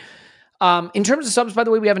see. In terms of subs, by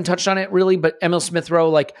the way, we haven't touched on it really, but Emil Smith-Rowe,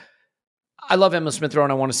 like I love Emil Smith-Rowe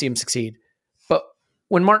and I want to see him succeed. But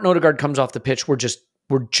when Martin Odegaard comes off the pitch, we're just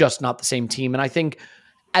not the same team. And I think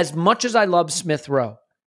as much as I love Smith-Rowe,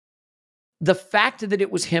 the fact that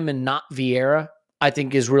it was him and not Vieira, I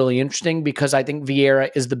think is really interesting because I think Vieira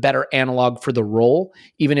is the better analog for the role,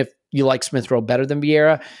 even if you like Smith-Rowe better than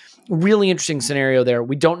Vieira. Really interesting scenario there.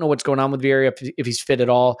 We don't know what's going on with Vieira if he's fit at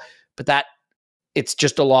all, but it's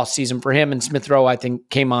just a lost season for him. And Smith-Rowe, I think,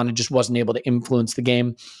 came on and just wasn't able to influence the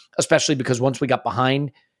game, especially because once we got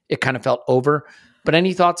behind, it kind of felt over. But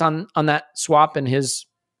any thoughts on that swap and his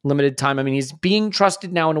limited time? I mean, he's being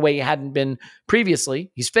trusted now in a way he hadn't been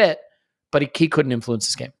previously. He's fit, but he couldn't influence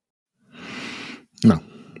this game. No,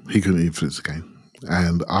 he couldn't influence the game.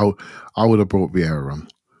 And I would have brought Vieira on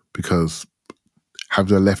because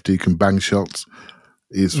having a lefty who can bang shots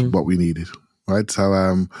is what we needed. Right.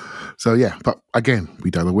 So yeah, but again,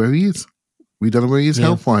 we don't know where he is. We don't know where he is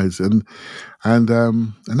health-wise. And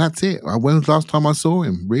that's it. When was the last time I saw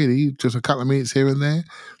him? Really? Just a couple of minutes here and there.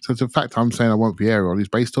 So the fact I'm saying I want Vieira on is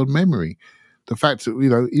based on memory. The fact that,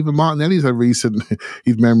 you know, even Martinelli's a recent,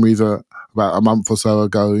 his memories are about a month or so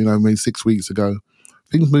ago, you know, maybe 6 weeks ago.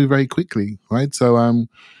 Things move very quickly, right? So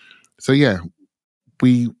yeah,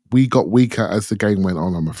 we got weaker as the game went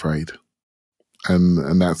on, I'm afraid.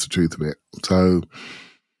 And that's the truth of it. So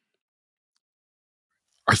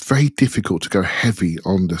it's very difficult to go heavy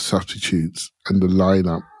on the substitutes and the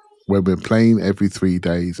lineup when we're playing every 3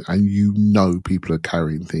 days and you know people are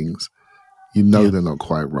carrying things. You know they're not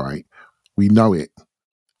quite right. We know it.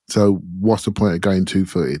 So what's the point of going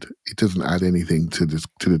two-footed? It doesn't add anything to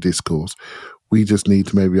the discourse. We just need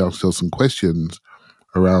to maybe ask ourselves some questions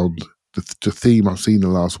around the theme I've seen the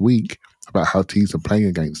last week about how teams are playing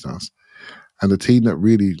against us. And the team that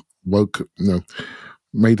really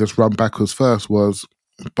made us run backwards first was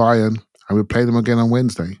Bayern, and we play them again on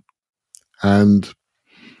Wednesday. And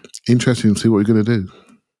interesting to see what we're going to do.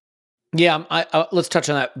 Yeah, let's touch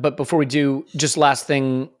on that. But before we do, just last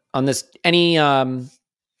thing on this: any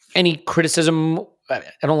criticism? I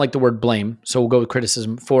don't like the word blame, so we'll go with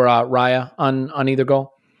criticism for Raya on either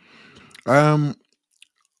goal. I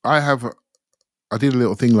did a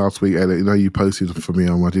little thing last week, Elliot. You know, you posted for me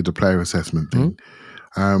on. I did a player assessment thing.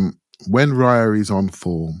 When Raya is on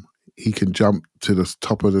form, He can jump to the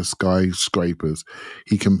top of the skyscrapers.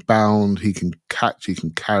 He can bound. He can catch. He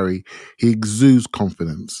can carry. He exudes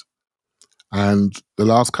confidence. And the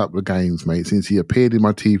last couple of games, mate, since he appeared in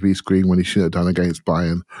my TV screen when he should have done against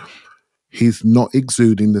Bayern, he's not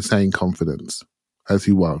exuding the same confidence as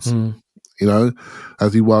he was.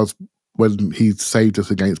 As he was when he saved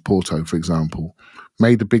us against Porto, for example,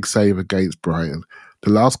 made a big save against Brighton. The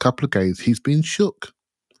last couple of games, he's been shook.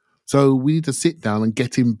 So we need to sit down and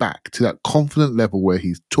get him back to that confident level where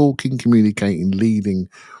he's talking, communicating, leading,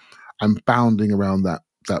 and bounding around that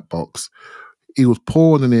box. He was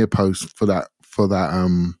poor on the near post for the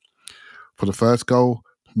first goal.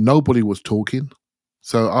 Nobody was talking.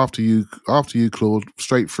 So after you, Claude,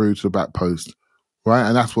 straight through to the back post, right?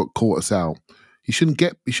 And that's what caught us out. He shouldn't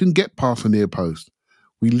get past the near post.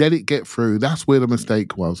 We let it get through. That's where the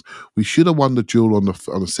mistake was. We should have won the duel on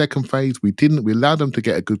the second phase. We didn't. We allowed them to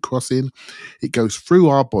get a good cross in. It goes through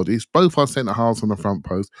our bodies, both our centre halves on the front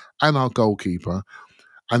post and our goalkeeper.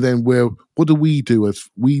 And then what do we do? As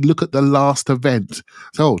we look at the last event.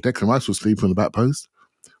 So Declan Rice was sleeping on the back post.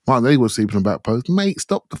 Martin Lee was sleeping on the back post. Mate,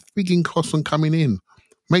 stop the frigging cross from coming in.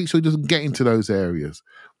 Make sure he doesn't get into those areas.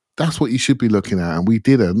 That's what you should be looking at, and we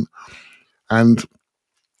didn't. And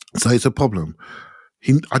so it's a problem.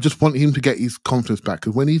 I just want him to get his confidence back,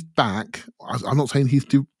 because when he's back, I'm not saying he's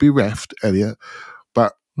bereft, Elliot,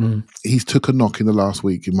 but he's took a knock in the last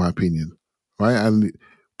week, in my opinion, right?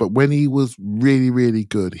 But when he was really, really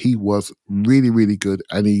good, he was really, really good,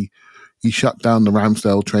 and he shut down the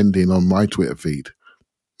Ramsdale trending on my Twitter feed,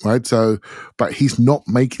 right? So, but he's not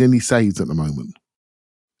making any saves at the moment,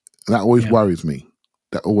 and that always worries me.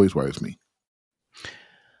 That always worries me.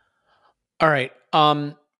 All right.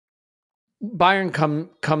 Bayern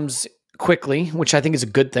comes quickly, which I think is a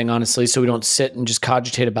good thing, honestly, so we don't sit and just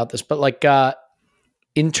cogitate about this. But like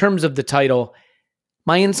in terms of the title,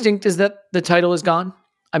 my instinct is that the title is gone.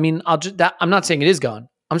 I mean, I'm not saying it is gone.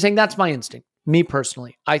 I'm saying that's my instinct, me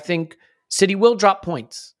personally. I think City will drop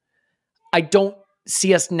points. I don't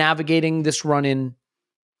see us navigating this run-in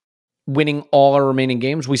winning all our remaining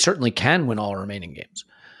games. We certainly can win all our remaining games.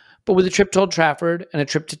 But with a trip to Old Trafford and a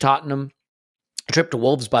trip to Tottenham, a trip to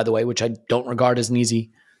Wolves, by the way, which I don't regard as an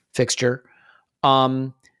easy fixture,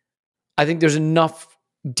 I think there's enough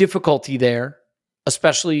difficulty there,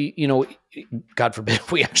 especially, God forbid,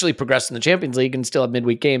 if we actually progress in the Champions League and still have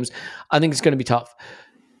midweek games. I think it's going to be tough.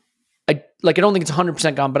 I don't think it's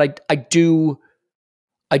 100% gone, but I do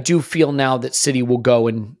feel now that City will go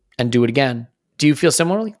and do it again. Do you feel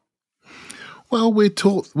similarly? Well, we're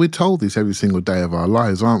told this every single day of our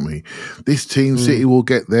lives, aren't we? This team, City, will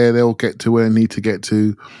get there. They'll get to where they need to get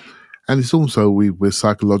to. And it's also we're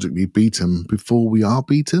psychologically beaten before we are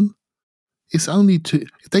beaten. It's only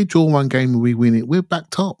if they draw one game and we win it, we're back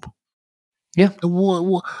top. Yeah.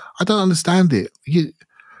 I don't understand it.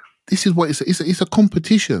 This is what it's a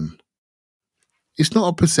competition. It's not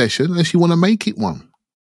a procession unless you want to make it one.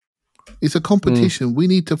 It's a competition. We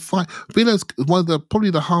need to fight. Villa's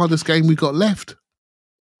probably the hardest game we got left.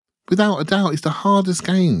 Without a doubt, it's the hardest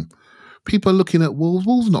game. People are looking at Wolves.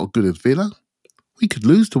 Wolves are not as good as Villa. We could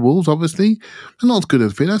lose to Wolves, obviously. They're not as good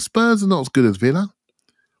as Villa. Spurs are not as good as Villa.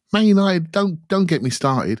 Man United, don't get me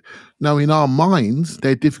started. Now, in our minds,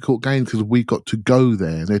 they're difficult games because we got to go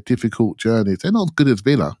there. They're difficult journeys. They're not as good as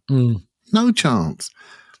Villa. No chance.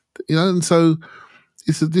 And so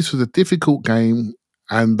this was a difficult game.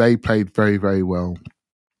 And they played very, very well.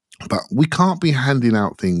 But we can't be handing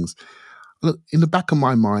out things. Look, in the back of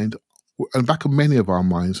my mind, and back of many of our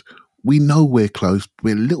minds, we know we're close.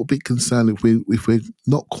 We're a little bit concerned if we're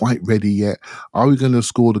not quite ready yet. Are we going to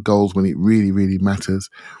score the goals when it really, really matters?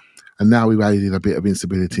 And now we've added a bit of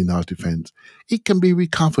instability in our defence. It can be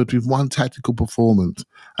recovered with one tactical performance,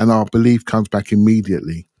 and our belief comes back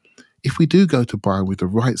immediately. If we do go to Bayern with the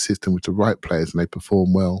right system, with the right players, and they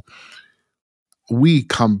perform well, we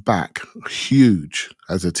come back huge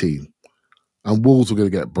as a team, and Wolves are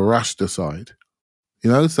going to get brushed aside.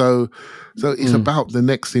 So it's about the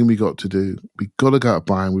next thing we got to do. We got to go to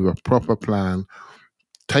Bayern with a proper plan,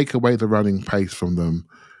 take away the running pace from them,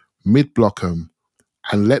 mid-block them,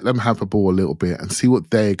 and let them have the ball a little bit and see what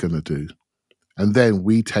they're going to do. And then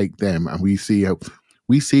we take them and we see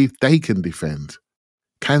if they can defend.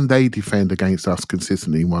 Can they defend against us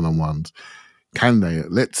consistently in one-on-ones? Can they?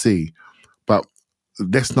 Let's see. But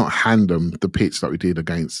let's not hand them the pitch that we did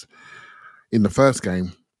against in the first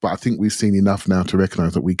game. But I think we've seen enough now to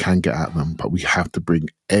recognise that we can get at them, but we have to bring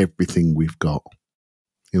everything we've got.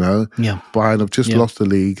 Yeah. Bayern have just lost the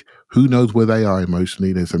league. Who knows where they are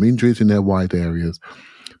emotionally? There's some injuries in their wide areas.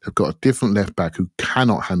 They've got a different left back who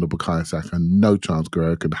cannot handle Bukayo Saka. No chance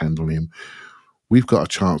Guerrero can handle him. we've got a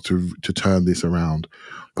chance to turn this around.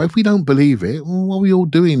 But if we don't believe it, well, what are we all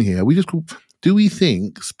doing here? Do we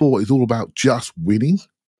think sport is all about just winning?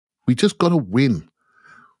 We just got to win.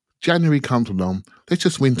 January comes along, let's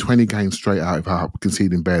just win 20 games straight out without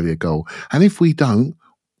conceding barely a goal. And if we don't,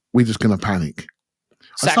 we're just going to panic.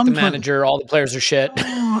 Sack the manager, all the players are shit.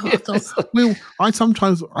 Well, I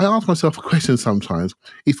ask myself a question sometimes.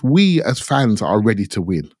 If we as fans are ready to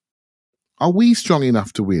win, are we strong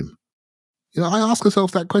enough to win? I ask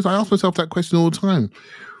myself that question. I ask myself that question all the time.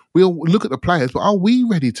 We all look at the players, but are we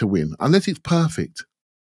ready to win? Unless it's perfect.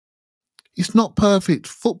 It's not perfect.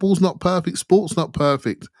 Football's not perfect. Sport's not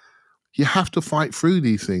perfect. You have to fight through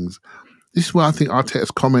these things. This is where I think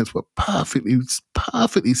Arteta's comments were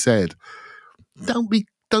perfectly said. Don't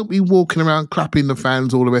be walking around clapping the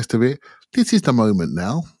fans, all the rest of it. This is the moment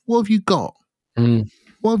now. What have you got?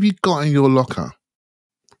 What have you got in your locker?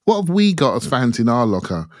 What have we got as fans in our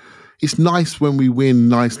locker? It's nice when we win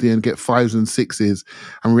nicely and get 5s and 6s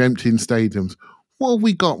and we're emptying stadiums. What have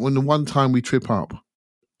we got when the one time we trip up? Do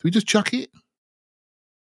we just chuck it?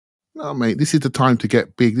 No, mate, this is the time to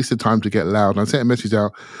get big. This is the time to get loud. And I sent a message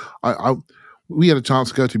out. We had a chance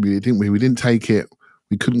to go to Munich, didn't we? We didn't take it.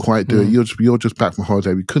 We couldn't quite do it. You're just back from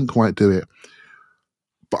holiday. We couldn't quite do it.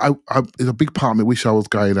 But there's a big part of me wish I was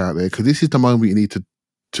going out there, because this is the moment you need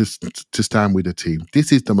to stand with the team.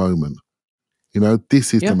 This is the moment.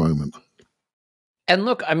 This is the moment. And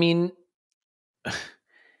look, I mean,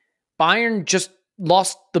 Bayern just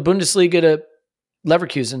lost the Bundesliga to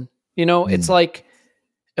Leverkusen. It's like,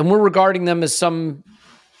 and we're regarding them as some,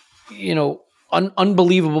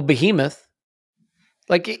 unbelievable behemoth.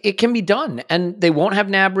 Like, it can be done. And they won't have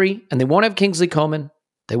Gnabry, and they won't have Kingsley Coman.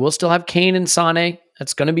 They will still have Kane and Sané.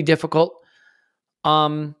 That's going to be difficult.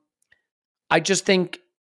 I just think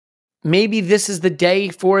maybe this is the day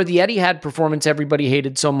for the Etihad performance everybody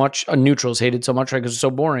hated so much, neutrals hated so much, right, because it's so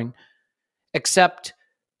boring. Except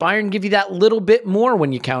Bayern give you that little bit more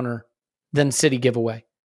when you counter than City give away.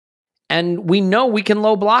 And we know we can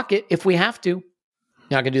low block it if we have to. You're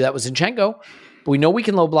not going to do that with Zinchenko, but we know we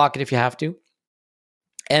can low block it if you have to.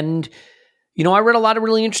 And, I read a lot of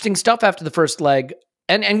really interesting stuff after the first leg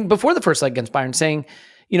and before the first leg against Bayern saying,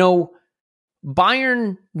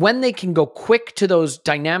 Bayern, when they can go quick to those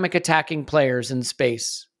dynamic attacking players in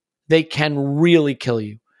space, they can really kill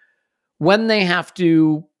you. When they have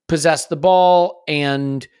to possess the ball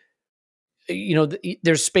and,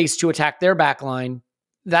 there's space to attack their back line,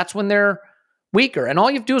 that's when they're weaker. And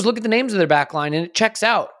all you have to do is look at the names of their back line and it checks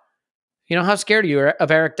out. How scared are you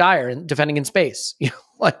of Eric Dyer and defending in space?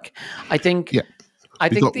 I think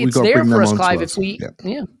it's there for us, Clive. If we,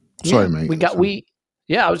 sorry, mate.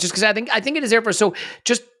 I was just because I think it is there for us. So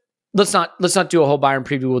just let's not do a whole Bayern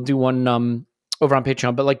preview. We'll do one over on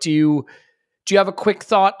Patreon. But do you have a quick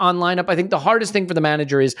thought on lineup? I think the hardest thing for the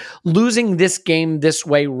manager is losing this game this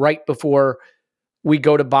way right before we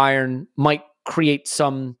go to Bayern might create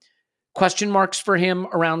some question marks for him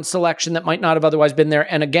around selection that might not have otherwise been there.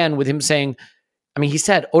 And again, with him saying, he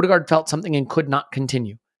said Odegaard felt something and could not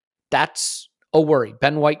continue. That's a worry.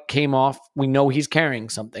 Ben White came off. We know he's carrying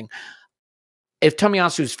something. If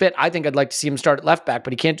Tomiyasu's fit, I think I'd like to see him start at left back,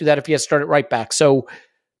 but he can't do that if he has to start at right back. So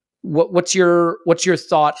what's your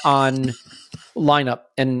thought on lineup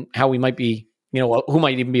and how we might be, who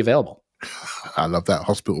might even be available? I love that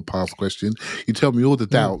hospital pass question. You tell me all the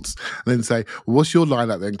doubts and then say, well, what's your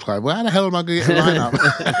lineup then, Clive? Well, how the hell am I going to get a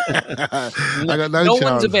lineup? I got no chance.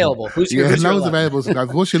 One's available. No one's available. So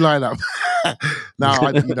what's your lineup? No,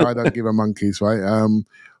 I don't give a monkeys, right?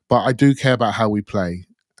 But I do care about how we play.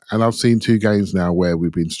 And I've seen 2 games now where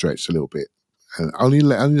we've been stretched a little bit. And only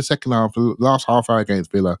the second half, the last half hour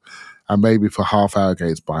against Villa, and maybe for half hour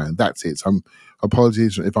against Bayern. That's it. So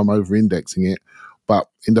apologies if I'm over-indexing it. But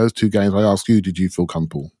in those 2 games, I asked you, did you feel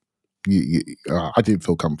comfortable? I didn't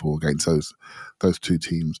feel comfortable against those 2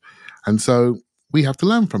 teams. And so we have to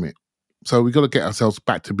learn from it. So we've got to get ourselves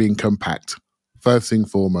back to being compact, first thing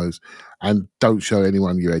foremost, and don't show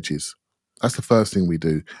anyone your edges. That's the first thing we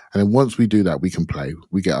do. And then once we do that, we can play.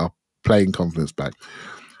 We get our playing confidence back.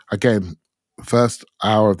 Again, first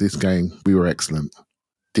hour of this game, we were excellent.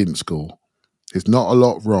 Didn't score. There's not a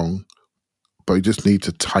lot wrong, but we just need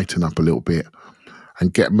to tighten up a little bit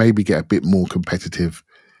and maybe get a bit more competitive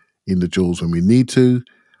in the duels when we need to,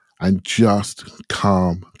 and just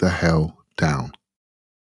calm the hell down.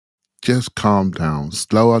 Just calm down.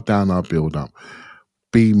 Slow down our build-up.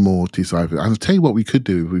 Be more decisive. And I'll tell you what we could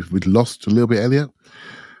do. We'd lost a little bit, Elliot.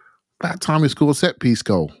 That time we scored a set-piece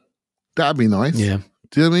goal. That'd be nice. Yeah.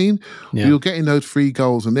 Do you know what I mean? Yeah. We were getting those 3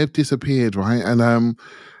 goals and they've disappeared, right? And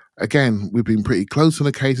again, we've been pretty close on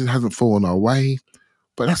occasions, hasn't fallen our way.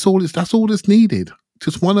 But that's all that's needed.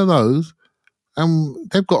 Just one of those, and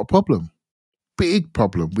they've got a problem. Big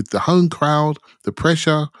problem with the home crowd, the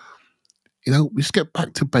pressure. We just get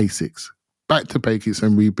back to basics.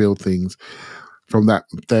 And rebuild things from that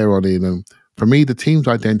there on in. And for me, the team's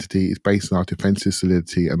identity is based on our defensive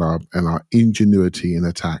solidity and our ingenuity in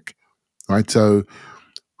attack. Right? So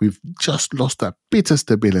we've just lost that bit of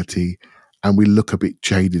stability and we look a bit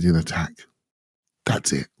jaded in attack.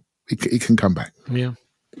 That's it. It can come back. Yeah.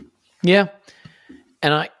 Yeah.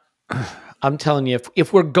 And I'm telling you,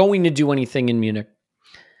 if we're going to do anything in Munich,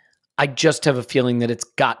 I just have a feeling that it's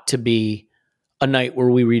got to be a night where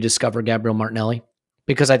we rediscover Gabriel Martinelli.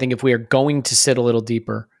 Because I think if we are going to sit a little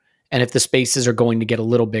deeper and if the spaces are going to get a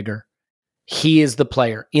little bigger, he is the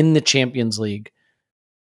player in the Champions League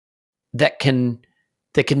that can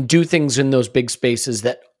do things in those big spaces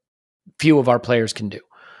that few of our players can do.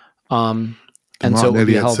 And so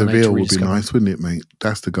Martinelli at Seville would be nice, wouldn't it, mate?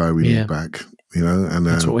 That's the guy we need back, and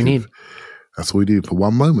that's what we need. That's what we need for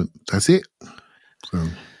one moment. That's it. So,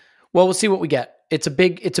 well, we'll see what we get. It's a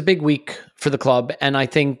big week for the club, and I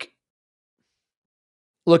think,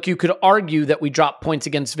 look, you could argue that we dropped points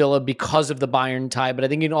against Villa because of the Bayern tie, but I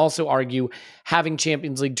think you can also argue having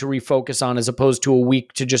Champions League to refocus on as opposed to a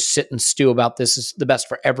week to just sit and stew about this is the best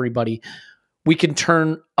for everybody. We can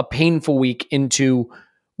turn a painful week into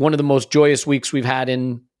one of the most joyous weeks we've had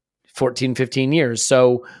in 14, 15 years.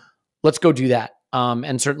 So let's go do that.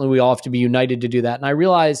 And certainly we all have to be united to do that. And I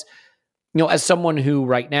realize, as someone who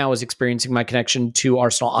right now is experiencing my connection to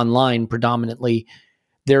Arsenal online predominantly,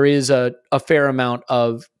 there is a fair amount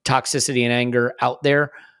of toxicity and anger out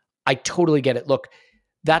there. I totally get it. Look,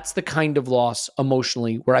 that's the kind of loss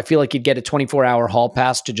emotionally where I feel like you'd get a 24-hour hall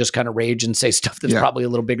pass to just kind of rage and say stuff that's probably a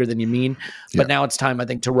little bigger than you mean. But now it's time, I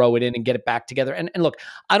think, to row it in and get it back together. And look,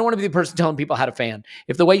 I don't want to be the person telling people how to fan.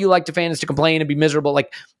 If the way you like to fan is to complain and be miserable,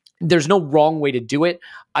 there's no wrong way to do it.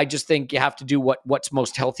 I just think you have to do what's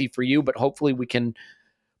most healthy for you. But hopefully we can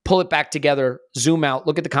pull it back together, zoom out,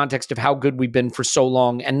 look at the context of how good we've been for so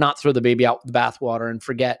long and not throw the baby out with the bathwater and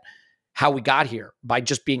forget how we got here by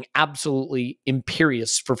just being absolutely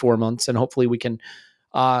imperious for 4 months. And hopefully we can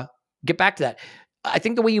get back to that. I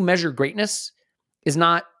think the way you measure greatness is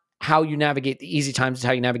not how you navigate the easy times, it's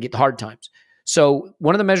how you navigate the hard times. So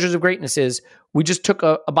one of the measures of greatness is we just took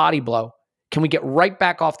a body blow. Can we get right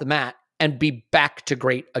back off the mat and be back to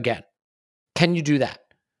great again? Can you do that?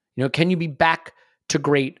 Can you be back to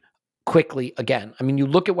great quickly again? I mean, you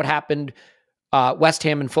look at what happened, West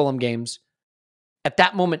Ham and Fulham games. At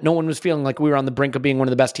that moment, no one was feeling like we were on the brink of being one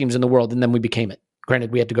of the best teams in the world, and then we became it.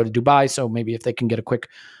 Granted, we had to go to Dubai, so maybe if they can get a quick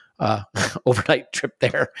overnight trip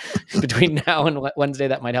there between now and Wednesday,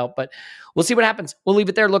 that might help. But we'll see what happens. We'll leave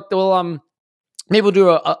it there. Look, maybe we'll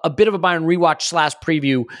do a bit of a Bayern rewatch /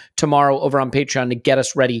 preview tomorrow over on Patreon to get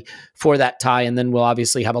us ready for that tie, and then we'll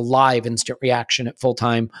obviously have a live instant reaction at full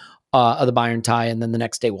time of the Bayern tie, and then the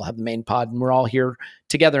next day we'll have the main pod, and we're all here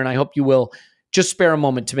together, and I hope you will just spare a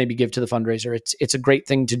moment to maybe give to the fundraiser. It's a great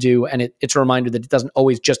thing to do, and it's a reminder that it doesn't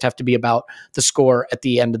always just have to be about the score at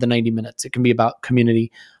the end of the 90 minutes. It can be about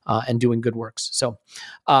community and doing good works. So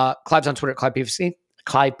Clive's on Twitter at ClivePAFC.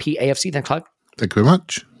 Clive PAFC. Thanks, Clive. Thank you very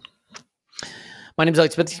much. My name is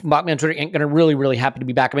Elliot Smith. Block me on Twitter. I'm really, really happy to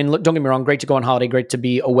be back. I mean, look, don't get me wrong. Great to go on holiday. Great to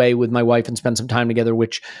be away with my wife and spend some time together,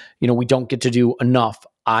 which, we don't get to do enough.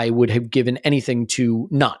 I would have given anything to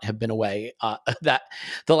not have been away that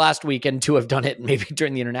the last week and to have done it maybe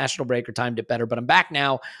during the international break or timed it better. But I'm back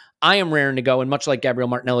now. I am raring to go. And much like Gabriel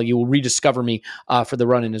Martinelli, you will rediscover me for the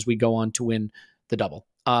run-in as we go on to win the double.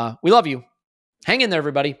 We love you. Hang in there,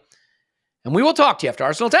 everybody. And we will talk to you after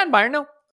Arsenal 10. Bayern 0.